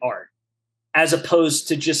great art as opposed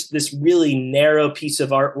to just this really narrow piece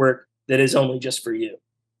of artwork that is only just for you.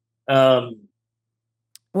 But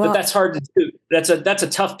that's hard to do. That's a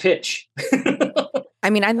tough pitch. I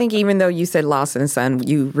mean, I think even though you said Lost in the Sun,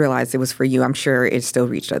 you realized it was for you. I'm sure it still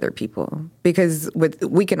reached other people because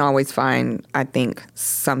we can always find, I think,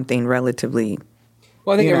 something relatively.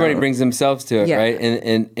 Well, I think everybody brings themselves to it, right?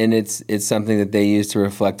 And it's something that they use to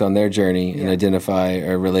reflect on their journey and identify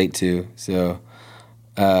or relate to. So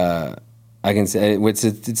I can say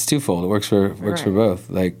it's twofold. It works for both.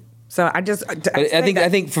 Like so, I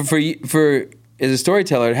think for as a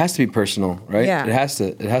storyteller, it has to be personal, right? Yeah.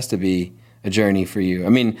 It has to be a journey for you. I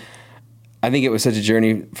mean, I think it was such a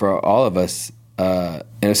journey for all of us, and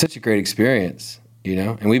it was such a great experience,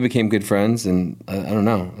 And we became good friends, and I don't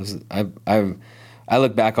know. I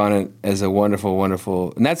look back on it as a wonderful,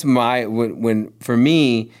 wonderful, and that's when for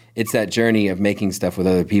me, it's that journey of making stuff with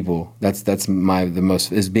other people. That's the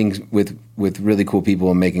most is being with really cool people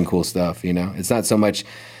and making cool stuff. It's not so much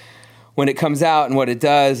when it comes out and what it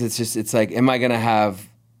does. It's like, am I going to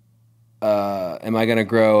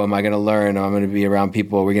grow? Am I going to learn? Am I going to be around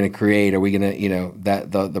people? Are we going to create? Are we going to,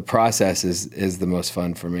 that the process is the most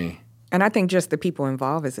fun for me. And I think just the people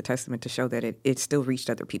involved is a testament to show that it still reached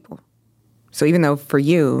other people. So even though for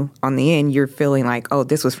you, on the end, you're feeling like, oh,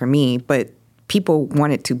 this was for me, but people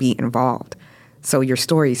wanted to be involved. So your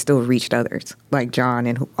story still reached others, like John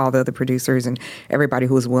and all the other producers and everybody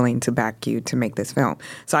who was willing to back you to make this film.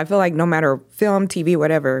 So I feel like no matter film, TV,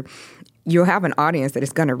 whatever, you'll have an audience that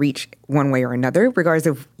is going to reach one way or another, regardless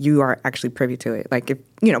if you are actually privy to it. Like, if,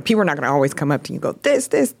 you know, people are not going to always come up to you and go, this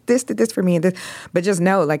did this for me, and this. But just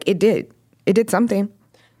know, like, it did something.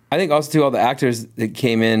 I think also, too, all the actors that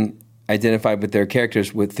came in identified with their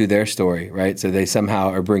characters through their story, right? So they somehow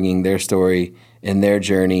are bringing their story and their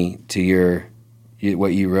journey to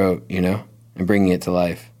what you wrote, you know, and bringing it to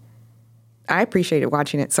life. I appreciated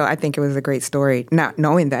watching it, so I think it was a great story, not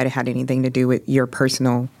knowing that it had anything to do with your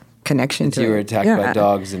personal connection to it. You were attacked by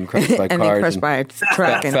dogs and crushed by and cars. And crushed by a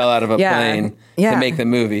truck. Fell out of a plane to make the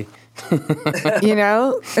movie. You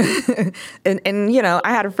know? and, you know,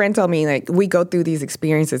 I had a friend tell me, like, we go through these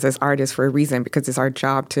experiences as artists for a reason, because it's our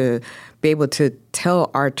job to be able to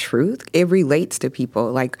tell our truth. It relates to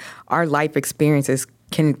people. Like, our life experiences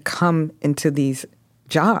can come into these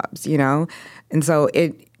jobs, you know? And so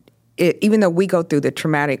it even though we go through the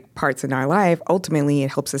traumatic parts in our life, ultimately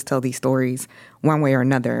it helps us tell these stories one way or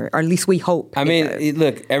another, or at least we hope. I mean,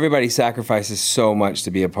 look, everybody sacrifices so much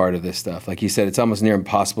to be a part of this stuff. Like you said, it's almost near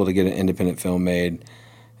impossible to get an independent film made,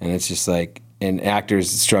 and it's just like, and actors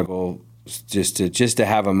struggle just to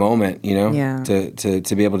have a moment, you know,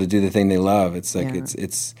 to be able to do the thing they love. It's like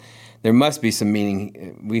it's there must be some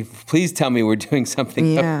meaning. Please tell me we're doing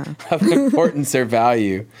something of importance or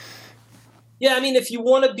value. Yeah, I mean, if you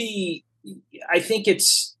want to be, I think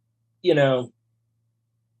it's, you know,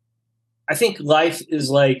 I think life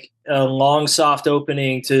is like a long, soft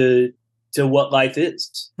opening to what life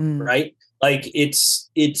is, right? Like it's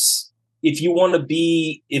if you want to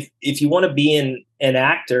be if you want to be an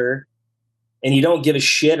actor and you don't give a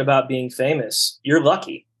shit about being famous, you're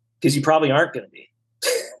lucky, because you probably aren't going to be.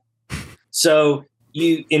 So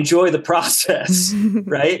you enjoy the process,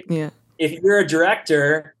 right? Yeah. If you're a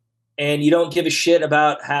director and you don't give a shit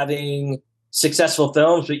about having successful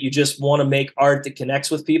films, but you just want to make art that connects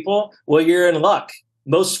with people, well, you're in luck.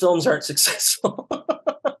 Most films aren't successful,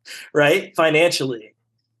 right? Financially.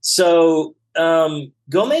 So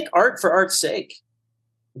go make art for art's sake.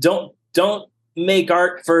 Don't make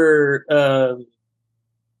art for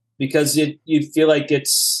because you feel like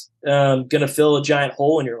it's going to fill a giant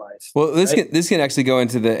hole in your life. Well, this can actually go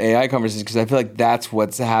into the AI conversation, because I feel like that's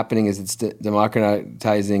what's happening, is it's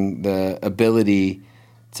democratizing the ability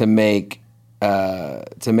to make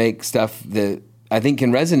stuff that I think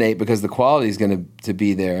can resonate, because the quality is going to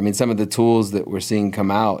be there. I mean, some of the tools that we're seeing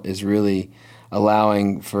come out is really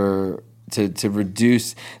allowing to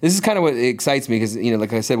reduce. This is kind of what excites me, because, you know,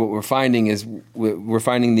 like I said, what we're finding is we're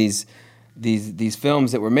finding these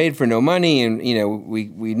films that were made for no money, and, you know, we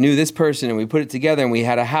knew this person and we put it together and we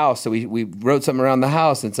had a house, so we wrote something around the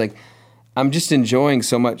house. And it's like, I'm just enjoying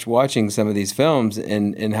so much watching some of these films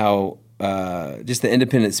and how just the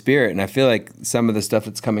independent spirit. And I feel like some of the stuff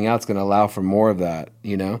that's coming out is going to allow for more of that,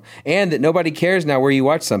 you know, and that nobody cares now where you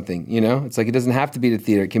watch something, you know. It's like, it doesn't have to be the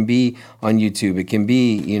theater. It can be on YouTube. It can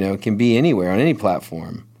be, you know, it can be anywhere on any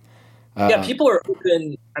platform. Yeah, people are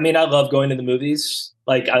open. I mean, I love going to the movies.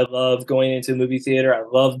 Like, I love going into a movie theater. I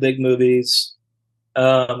love big movies.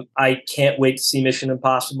 I can't wait to see Mission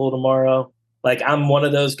Impossible tomorrow. Like, I'm one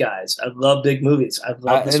of those guys. I love big movies. I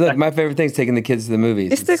love look, my favorite thing is taking the kids to the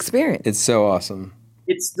movies. It's the experience. It's so awesome.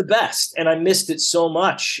 It's the best, and I missed it so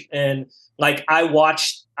much. And like, I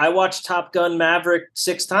watched Top Gun Maverick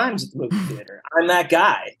 6 times at the movie theater. I'm that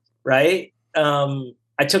guy, right?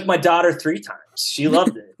 I took my daughter 3 times. She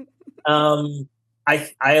loved it. I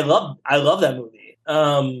love that movie.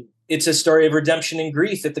 It's a story of redemption and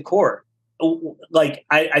grief at the core. Like,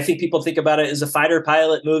 I think people think about it as a fighter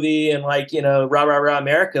pilot movie and, like, you know, rah, rah, rah,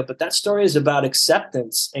 America. But that story is about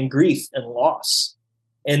acceptance and grief and loss.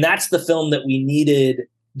 And that's the film that we needed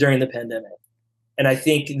during the pandemic. And I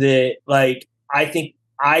think that, like,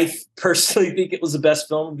 I personally think it was the best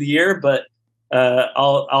film of the year, but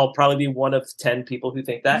I'll probably be one of 10 people who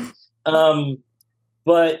think that.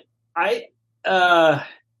 But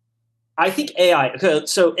I think AI. Okay,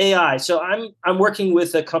 so AI. So I'm working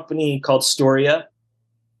with a company called Storia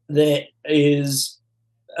that is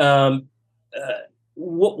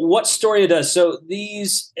what Storia does. So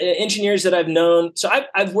these engineers that I've known. So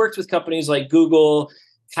I've worked with companies like Google,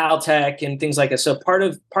 Caltech, and things like that. So part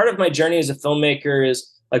of my journey as a filmmaker is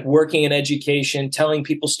like working in education, telling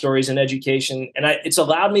people stories in education, and it's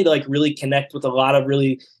allowed me to like really connect with a lot of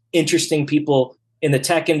really interesting people in the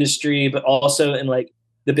tech industry, but also in like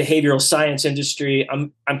the behavioral science industry.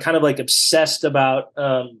 I'm kind of like obsessed about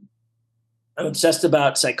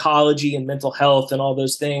psychology and mental health and all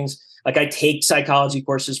those things. Like, I take psychology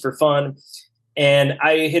courses for fun. And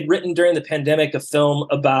I had written during the pandemic a film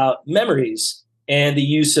about memories and the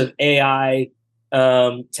use of AI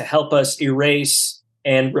to help us erase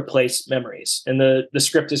and replace memories. And the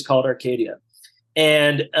script is called Arcadia.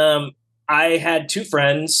 And I had two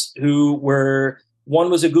friends who were, one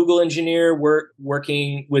was a Google engineer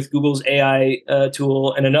working with Google's AI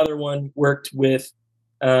tool, and another one worked with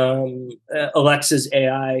Alexa's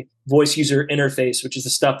AI voice user interface, which is the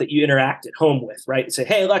stuff that you interact at home with, right? You say,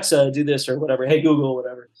 hey, Alexa, do this or whatever. Hey, Google,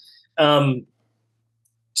 whatever.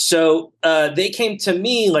 So they came to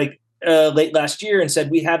me like late last year and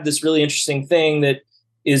said, we have this really interesting thing that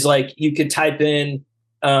is like you could type in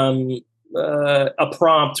a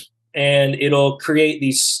prompt and it'll create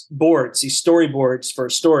these boards, these storyboards for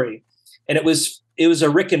a story. And it was a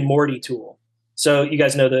Rick and Morty tool. So you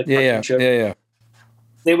guys know the cartoon show. Yeah.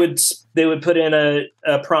 They would put in a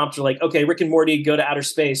prompt like, okay, Rick and Morty go to outer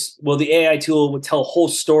space. Well, the AI tool would tell a whole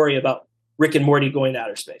story about Rick and Morty going to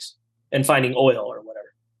outer space and finding oil or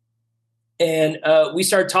whatever. And we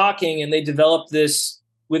started talking, and they developed this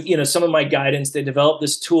with, some of my guidance. They developed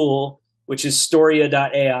this tool, which is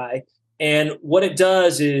Storia.ai. And what it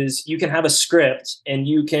does is you can have a script, and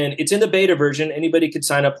it's in the beta version. Anybody could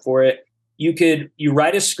sign up for it. You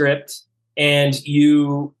write a script, and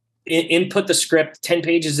you input the script 10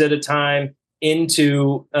 pages at a time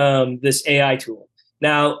into this AI tool.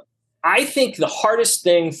 Now, I think the hardest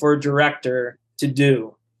thing for a director to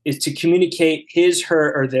do is to communicate his,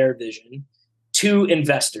 her, or their vision to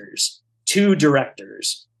investors, to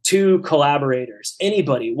directors, to collaborators,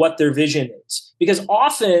 anybody, what their vision is. Because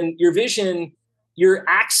often your vision, your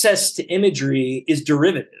access to imagery is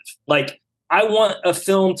derivative. Like, I want a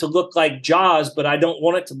film to look like Jaws, but I don't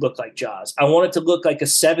want it to look like Jaws. I want it to look like a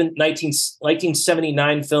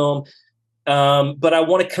 1979 film, but I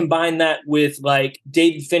want to combine that with like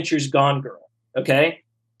David Fincher's Gone Girl. Okay,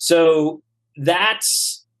 so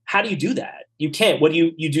that's how do you do that? You can't. What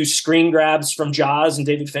do you do? Screen grabs from Jaws and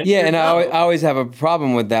David Fincher? Yeah, and I always have a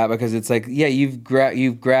problem with that because it's like, yeah, you've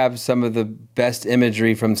grabbed some of the best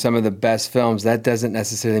imagery from some of the best films. That doesn't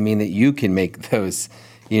necessarily mean that you can make those.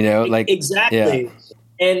 Exactly.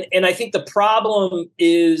 Yeah. And I think the problem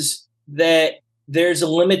is that there's a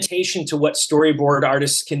limitation to what storyboard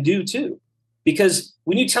artists can do too. Because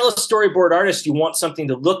when you tell a storyboard artist you want something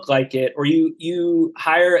to look like it, or you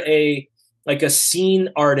hire a scene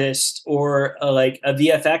artist or a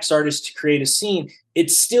VFX artist to create a scene,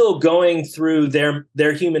 it's still going through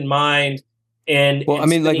their human mind.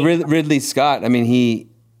 Ridley Scott, he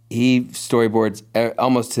storyboards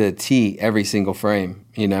almost to a T every single frame,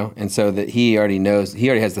 and so that he already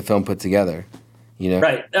has the film put together,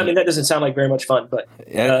 Right. That doesn't sound like very much fun, but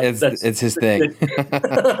it's his thing.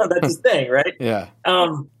 That's his thing, right? Yeah.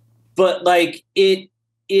 But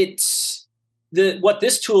what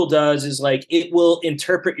this tool does is it will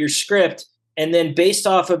interpret your script, and then based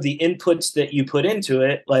off of the inputs that you put into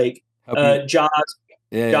it, Jaws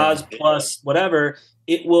plus whatever,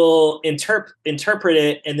 it will interpret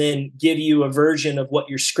it and then give you a version of what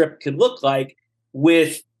your script could look like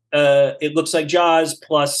with it looks like Jaws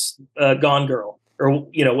plus Gone Girl or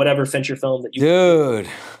whatever Fincher film that you Dude.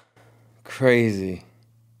 Crazy.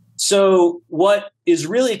 So what is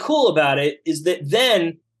really cool about it is that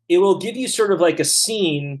then it will give you sort of like a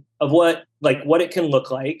scene of what it can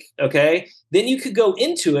look like. Okay. Then you could go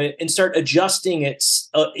into it and start adjusting it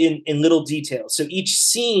in little details. So each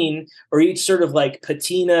scene or each sort of like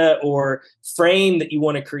patina or frame that you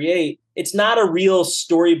want to create, it's not a real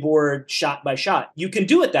storyboard shot by shot. You can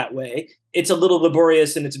do it that way. It's a little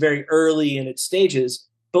laborious and it's very early in its stages.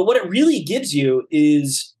 But what it really gives you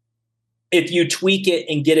is if you tweak it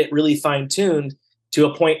and get it really fine tuned, to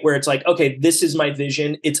a point where it's like, okay, this is my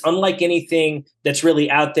vision. It's unlike anything that's really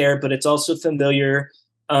out there, but it's also familiar.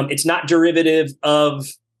 It's not derivative of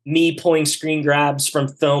me pulling screen grabs from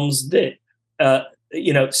films that,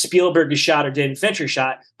 Spielberg has shot or David Fincher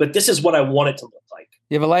shot, but this is what I want it to look like.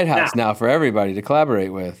 You have a lighthouse now for everybody to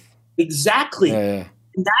collaborate with. Exactly. Yeah.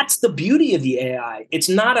 And that's the beauty of the AI. It's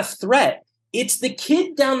not a threat. It's the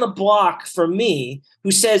kid down the block from me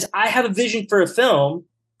who says, I have a vision for a film.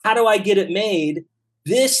 How do I get it made?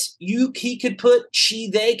 They could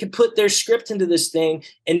put their script into this thing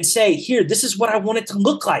and say, here, this is what I want it to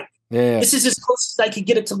look like. Yeah. This is as close as I could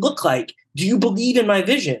get it to look like. Do you believe in my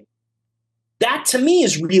vision? That to me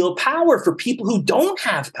is real power for people who don't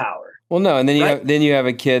have power. Well, no, and then you have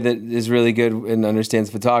a kid that is really good and understands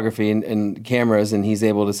photography and cameras, and he's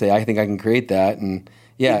able to say, I think I can create that, and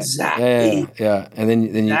yeah, exactly, yeah. And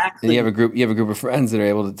then you have a group of friends that are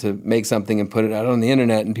able to make something and put it out on the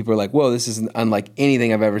internet, and people are like, whoa, this is unlike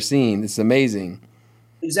anything I've ever seen. This is amazing.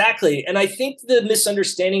 Exactly. And I think the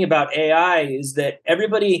misunderstanding about AI is that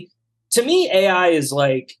to me, AI is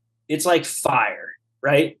like, it's like fire,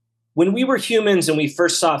 right? When we were humans and we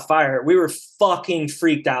first saw fire, we were fucking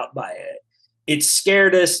freaked out by it. It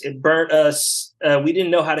scared us. It burnt us. We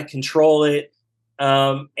didn't know how to control it.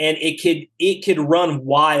 And it could run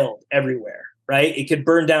wild everywhere, right? It could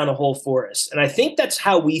burn down a whole forest. And I think that's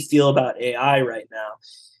how we feel about AI right now.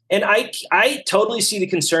 And I totally see the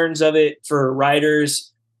concerns of it for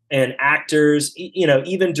writers and actors,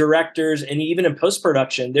 even directors, and even in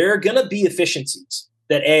post-production. There are going to be efficiencies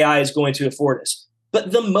that AI is going to afford us.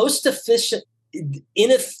 But the most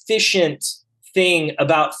inefficient thing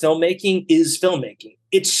about filmmaking is filmmaking.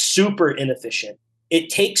 It's super inefficient. It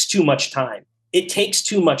takes too much time. It takes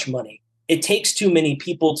too much money. It takes too many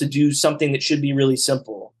people to do something that should be really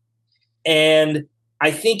simple. And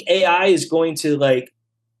I think AI is going to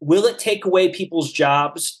will it take away people's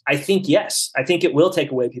jobs? I think yes. I think it will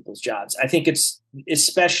take away people's jobs. I think it's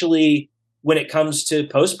especially when it comes to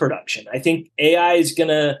post-production. I think AI is going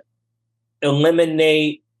to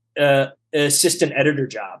eliminate assistant editor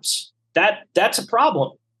jobs. That's a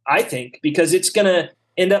problem, I think, because it's going to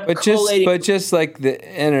end up collating. But just like the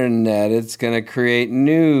internet, it's going to create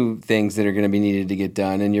new things that are going to be needed to get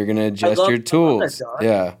done, and you're going to adjust your tools.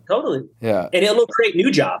 Yeah, totally. Yeah, and it'll create new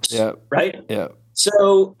jobs. Yeah, right. Yeah.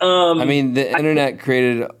 So, the internet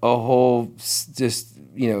created a whole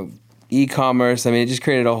e-commerce. It just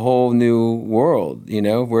created a whole new world,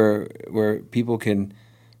 where people can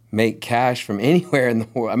make cash from anywhere in the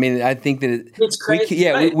world. I think that it's crazy.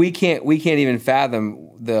 We can't even fathom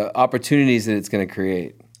the opportunities that it's going to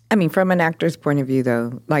create. From an actor's point of view,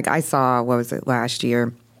 though, like I saw, what was it, last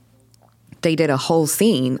year? They did a whole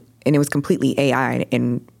scene and it was completely AI,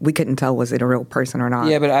 and we couldn't tell was it a real person or not.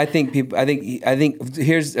 Yeah, but I think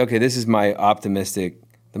this is my the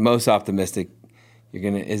most optimistic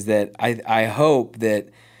is that I hope that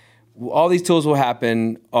all these tools will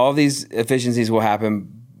happen, all these efficiencies will happen,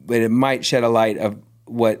 but it might shed a light of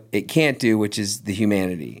what it can't do, which is the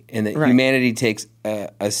humanity, and that humanity takes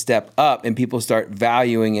a step up, and people start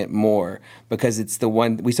valuing it more because it's the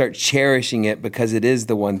one we start cherishing it because it is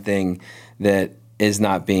the one thing that is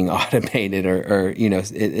not being automated, or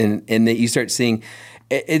and that you start seeing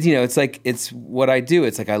it's like it's what I do.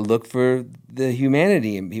 It's like I look for the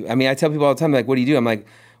humanity, and I tell people all the time, like, what do you do? I'm like,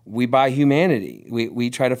 we buy humanity.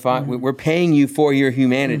 We try to find. Mm-hmm. We're paying you for your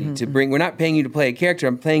humanity to bring. We're not paying you to play a character.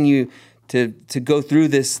 I'm paying you to go through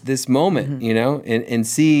this moment, and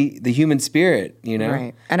see the human spirit,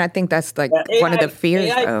 Right. And I think that's like one of the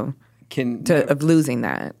fears, though. Of losing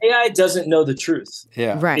that. AI doesn't know the truth.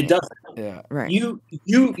 Yeah. Right. It doesn't. Yeah. Right. You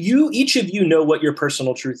each of you know what your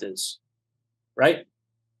personal truth is. Right?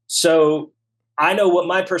 So I know what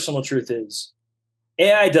my personal truth is.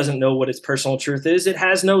 AI doesn't know what its personal truth is. It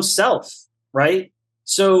has no self, right?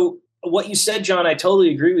 So what you said, John, I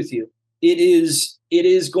totally agree with you. It'll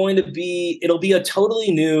be a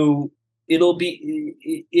totally new,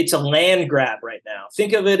 it's a land grab right now.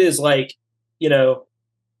 Think of it as like,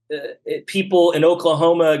 people in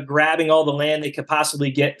Oklahoma grabbing all the land they could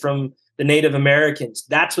possibly get from the Native Americans.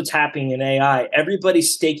 That's what's happening in AI.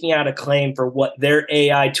 Everybody's staking out a claim for what their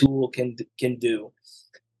AI tool can do.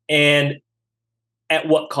 And at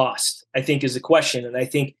what cost, I think, is the question. And I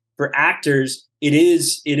think for actors, it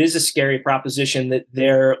is a scary proposition that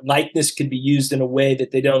their likeness could be used in a way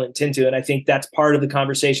that they don't intend to. And I think that's part of the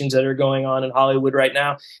conversations that are going on in Hollywood right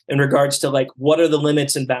now in regards to like, what are the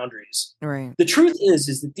limits and boundaries? Right. The truth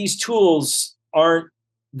is that these tools aren't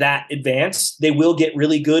that advanced. They will get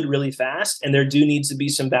really good really fast, and there do needs to be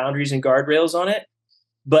some boundaries and guardrails on it.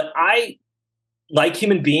 But I, like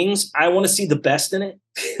human beings, I want to see the best in it,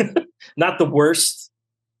 not the worst.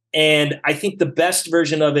 And I think the best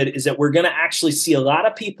version of it is that we're going to actually see a lot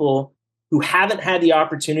of people who haven't had the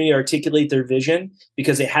opportunity to articulate their vision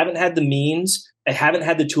because they haven't had the means, they haven't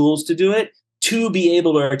had the tools to do it, to be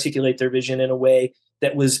able to articulate their vision in a way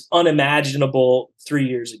that was unimaginable 3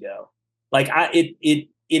 years ago. Like it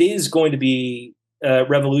is going to be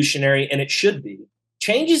revolutionary, and it should be.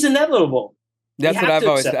 Change is inevitable. That's what I've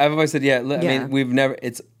always said. Yeah. We've never.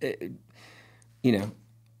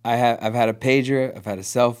 I've had a pager. I've had a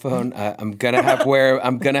cell phone. I'm gonna have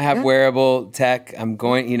wearable tech. I'm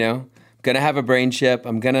gonna have a brain chip.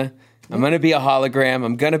 I'm gonna be a hologram.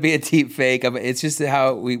 I'm gonna be a deep fake. It's just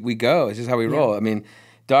how we go. It's just how we roll.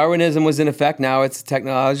 Darwinism was in effect. Now it's a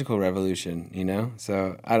technological revolution.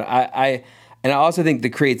 So I also think the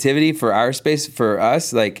creativity for our space, for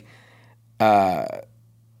us, like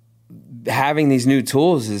having these new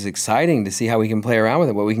tools is exciting to see how we can play around with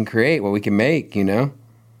it, what we can create, what we can make.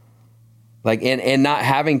 Like and not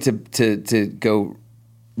having to go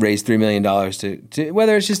raise $3 million to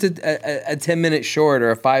whether it's just a 10-minute short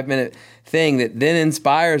or a 5-minute thing that then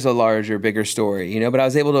inspires a larger, bigger story, but I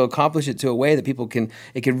was able to accomplish it to a way that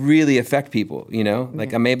it could really affect people,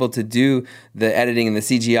 like I'm able to do the editing and the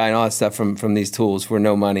CGI and all that stuff from these tools for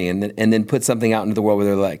no money and then put something out into the world where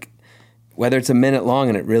they're like, whether it's a minute long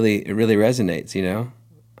and it really resonates,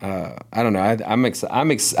 I don't know. I'm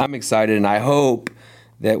excited, and I hope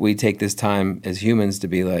that we take this time as humans to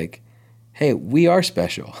be like, hey, we are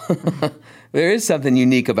special. There is something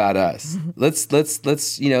unique about us. Let's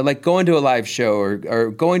like going to a live show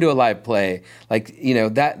or going to a live play, like,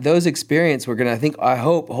 that those experiences we're gonna, I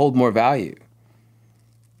hope hold more value.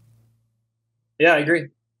 Yeah, I agree.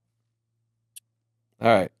 All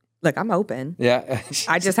right. Look, I'm open. Yeah.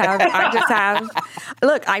 I just have,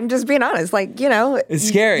 look, I'm just being honest. Like, it's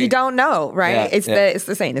scary. You don't know, right? Yeah, it's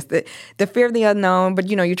the same. It's the fear of the unknown, but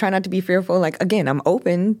you try not to be fearful. Like, again, I'm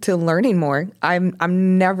open to learning more. I'm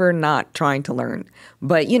never not trying to learn.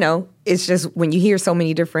 But, it's just when you hear so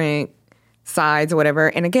many different sides or whatever,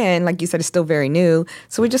 and again, like you said, it's still very new,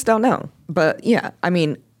 so we just don't know. But yeah,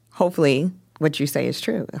 hopefully what you say is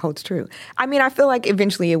true. It holds true. I feel like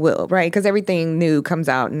eventually it will, right? Because everything new comes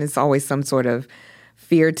out and it's always some sort of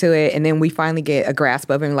fear to it. And then we finally get a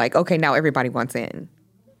grasp of it and like, okay, now everybody wants in.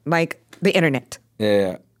 Like the internet.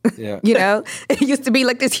 Yeah. It used to be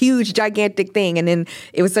like this huge, gigantic thing. And then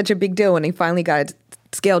it was such a big deal when they finally got it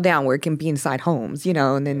scaled down where it can be inside homes,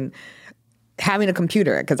 and then having a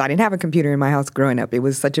computer, because I didn't have a computer in my house growing up. It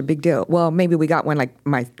was such a big deal. Well, maybe we got one like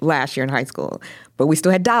my last year in high school, but we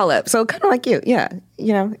still had dial-up. So kind of like you. Yeah.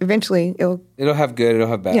 Eventually it'll have good, it'll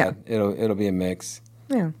have bad. Yeah. It'll be a mix.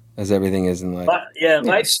 Yeah. As everything is in life.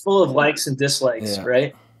 Life's full of likes and dislikes,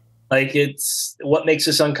 right? Like it's what makes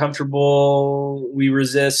us uncomfortable, we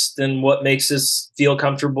resist, and what makes us feel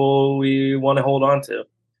comfortable, we want to hold on to.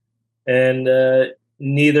 And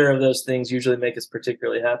neither of those things usually make us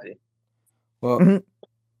particularly happy. Well,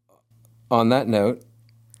 on that note,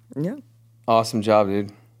 awesome job,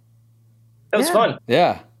 dude. That was fun.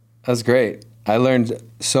 Yeah, that was great. I learned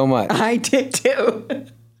so much. I did too.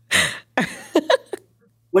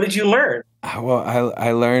 What did you learn? Well,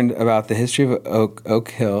 I learned about the history of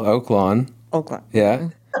Oak Lawn. Yeah.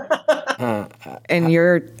 And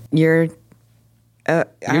your journey. I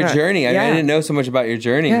didn't know so much about your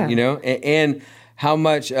journey, and how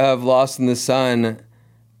much of Lost in the Sun,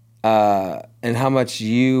 and how much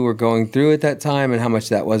you were going through at that time, and how much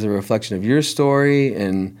that was a reflection of your story,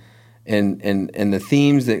 and the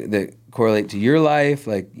themes that correlate to your life.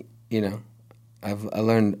 Like, I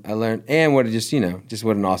learned, and what just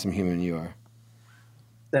what an awesome human you are.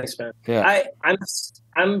 Thanks, man. Yeah.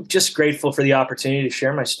 I'm just grateful for the opportunity to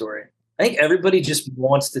share my story. I think everybody just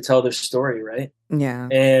wants to tell their story, right? Yeah.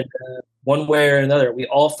 And one way or another, we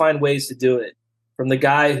all find ways to do it. From the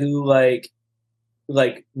guy who like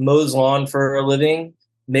mows lawn for a living,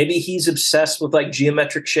 maybe he's obsessed with like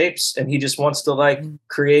geometric shapes and he just wants to like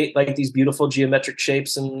create like these beautiful geometric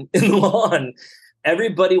shapes in the lawn.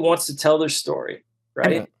 Everybody wants to tell their story,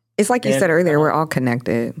 right? It's like you said earlier, we're all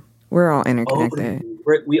connected. We're all interconnected.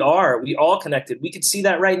 We all connected. We could see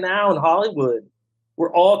that right now in Hollywood.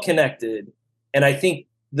 We're all connected. And I think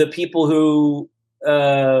the people who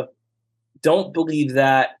don't believe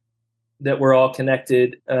that we're all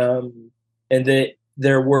connected, and that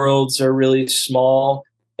their worlds are really small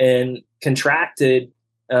and contracted,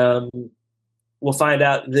 will find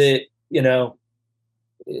out that,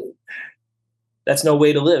 that's no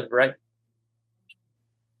way to live, right?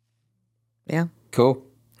 Yeah. Cool.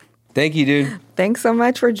 Thank you, dude. Thanks so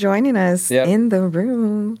much for joining us in the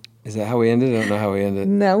room. Is that how we ended? I don't know how we ended.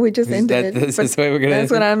 No, we just ended it. This is the way we're going to end it?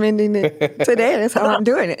 That's what I'm ending it today. That's how I'm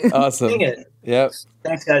doing it. Awesome. Sing it. Yep.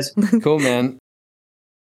 Thanks, guys. Cool, man.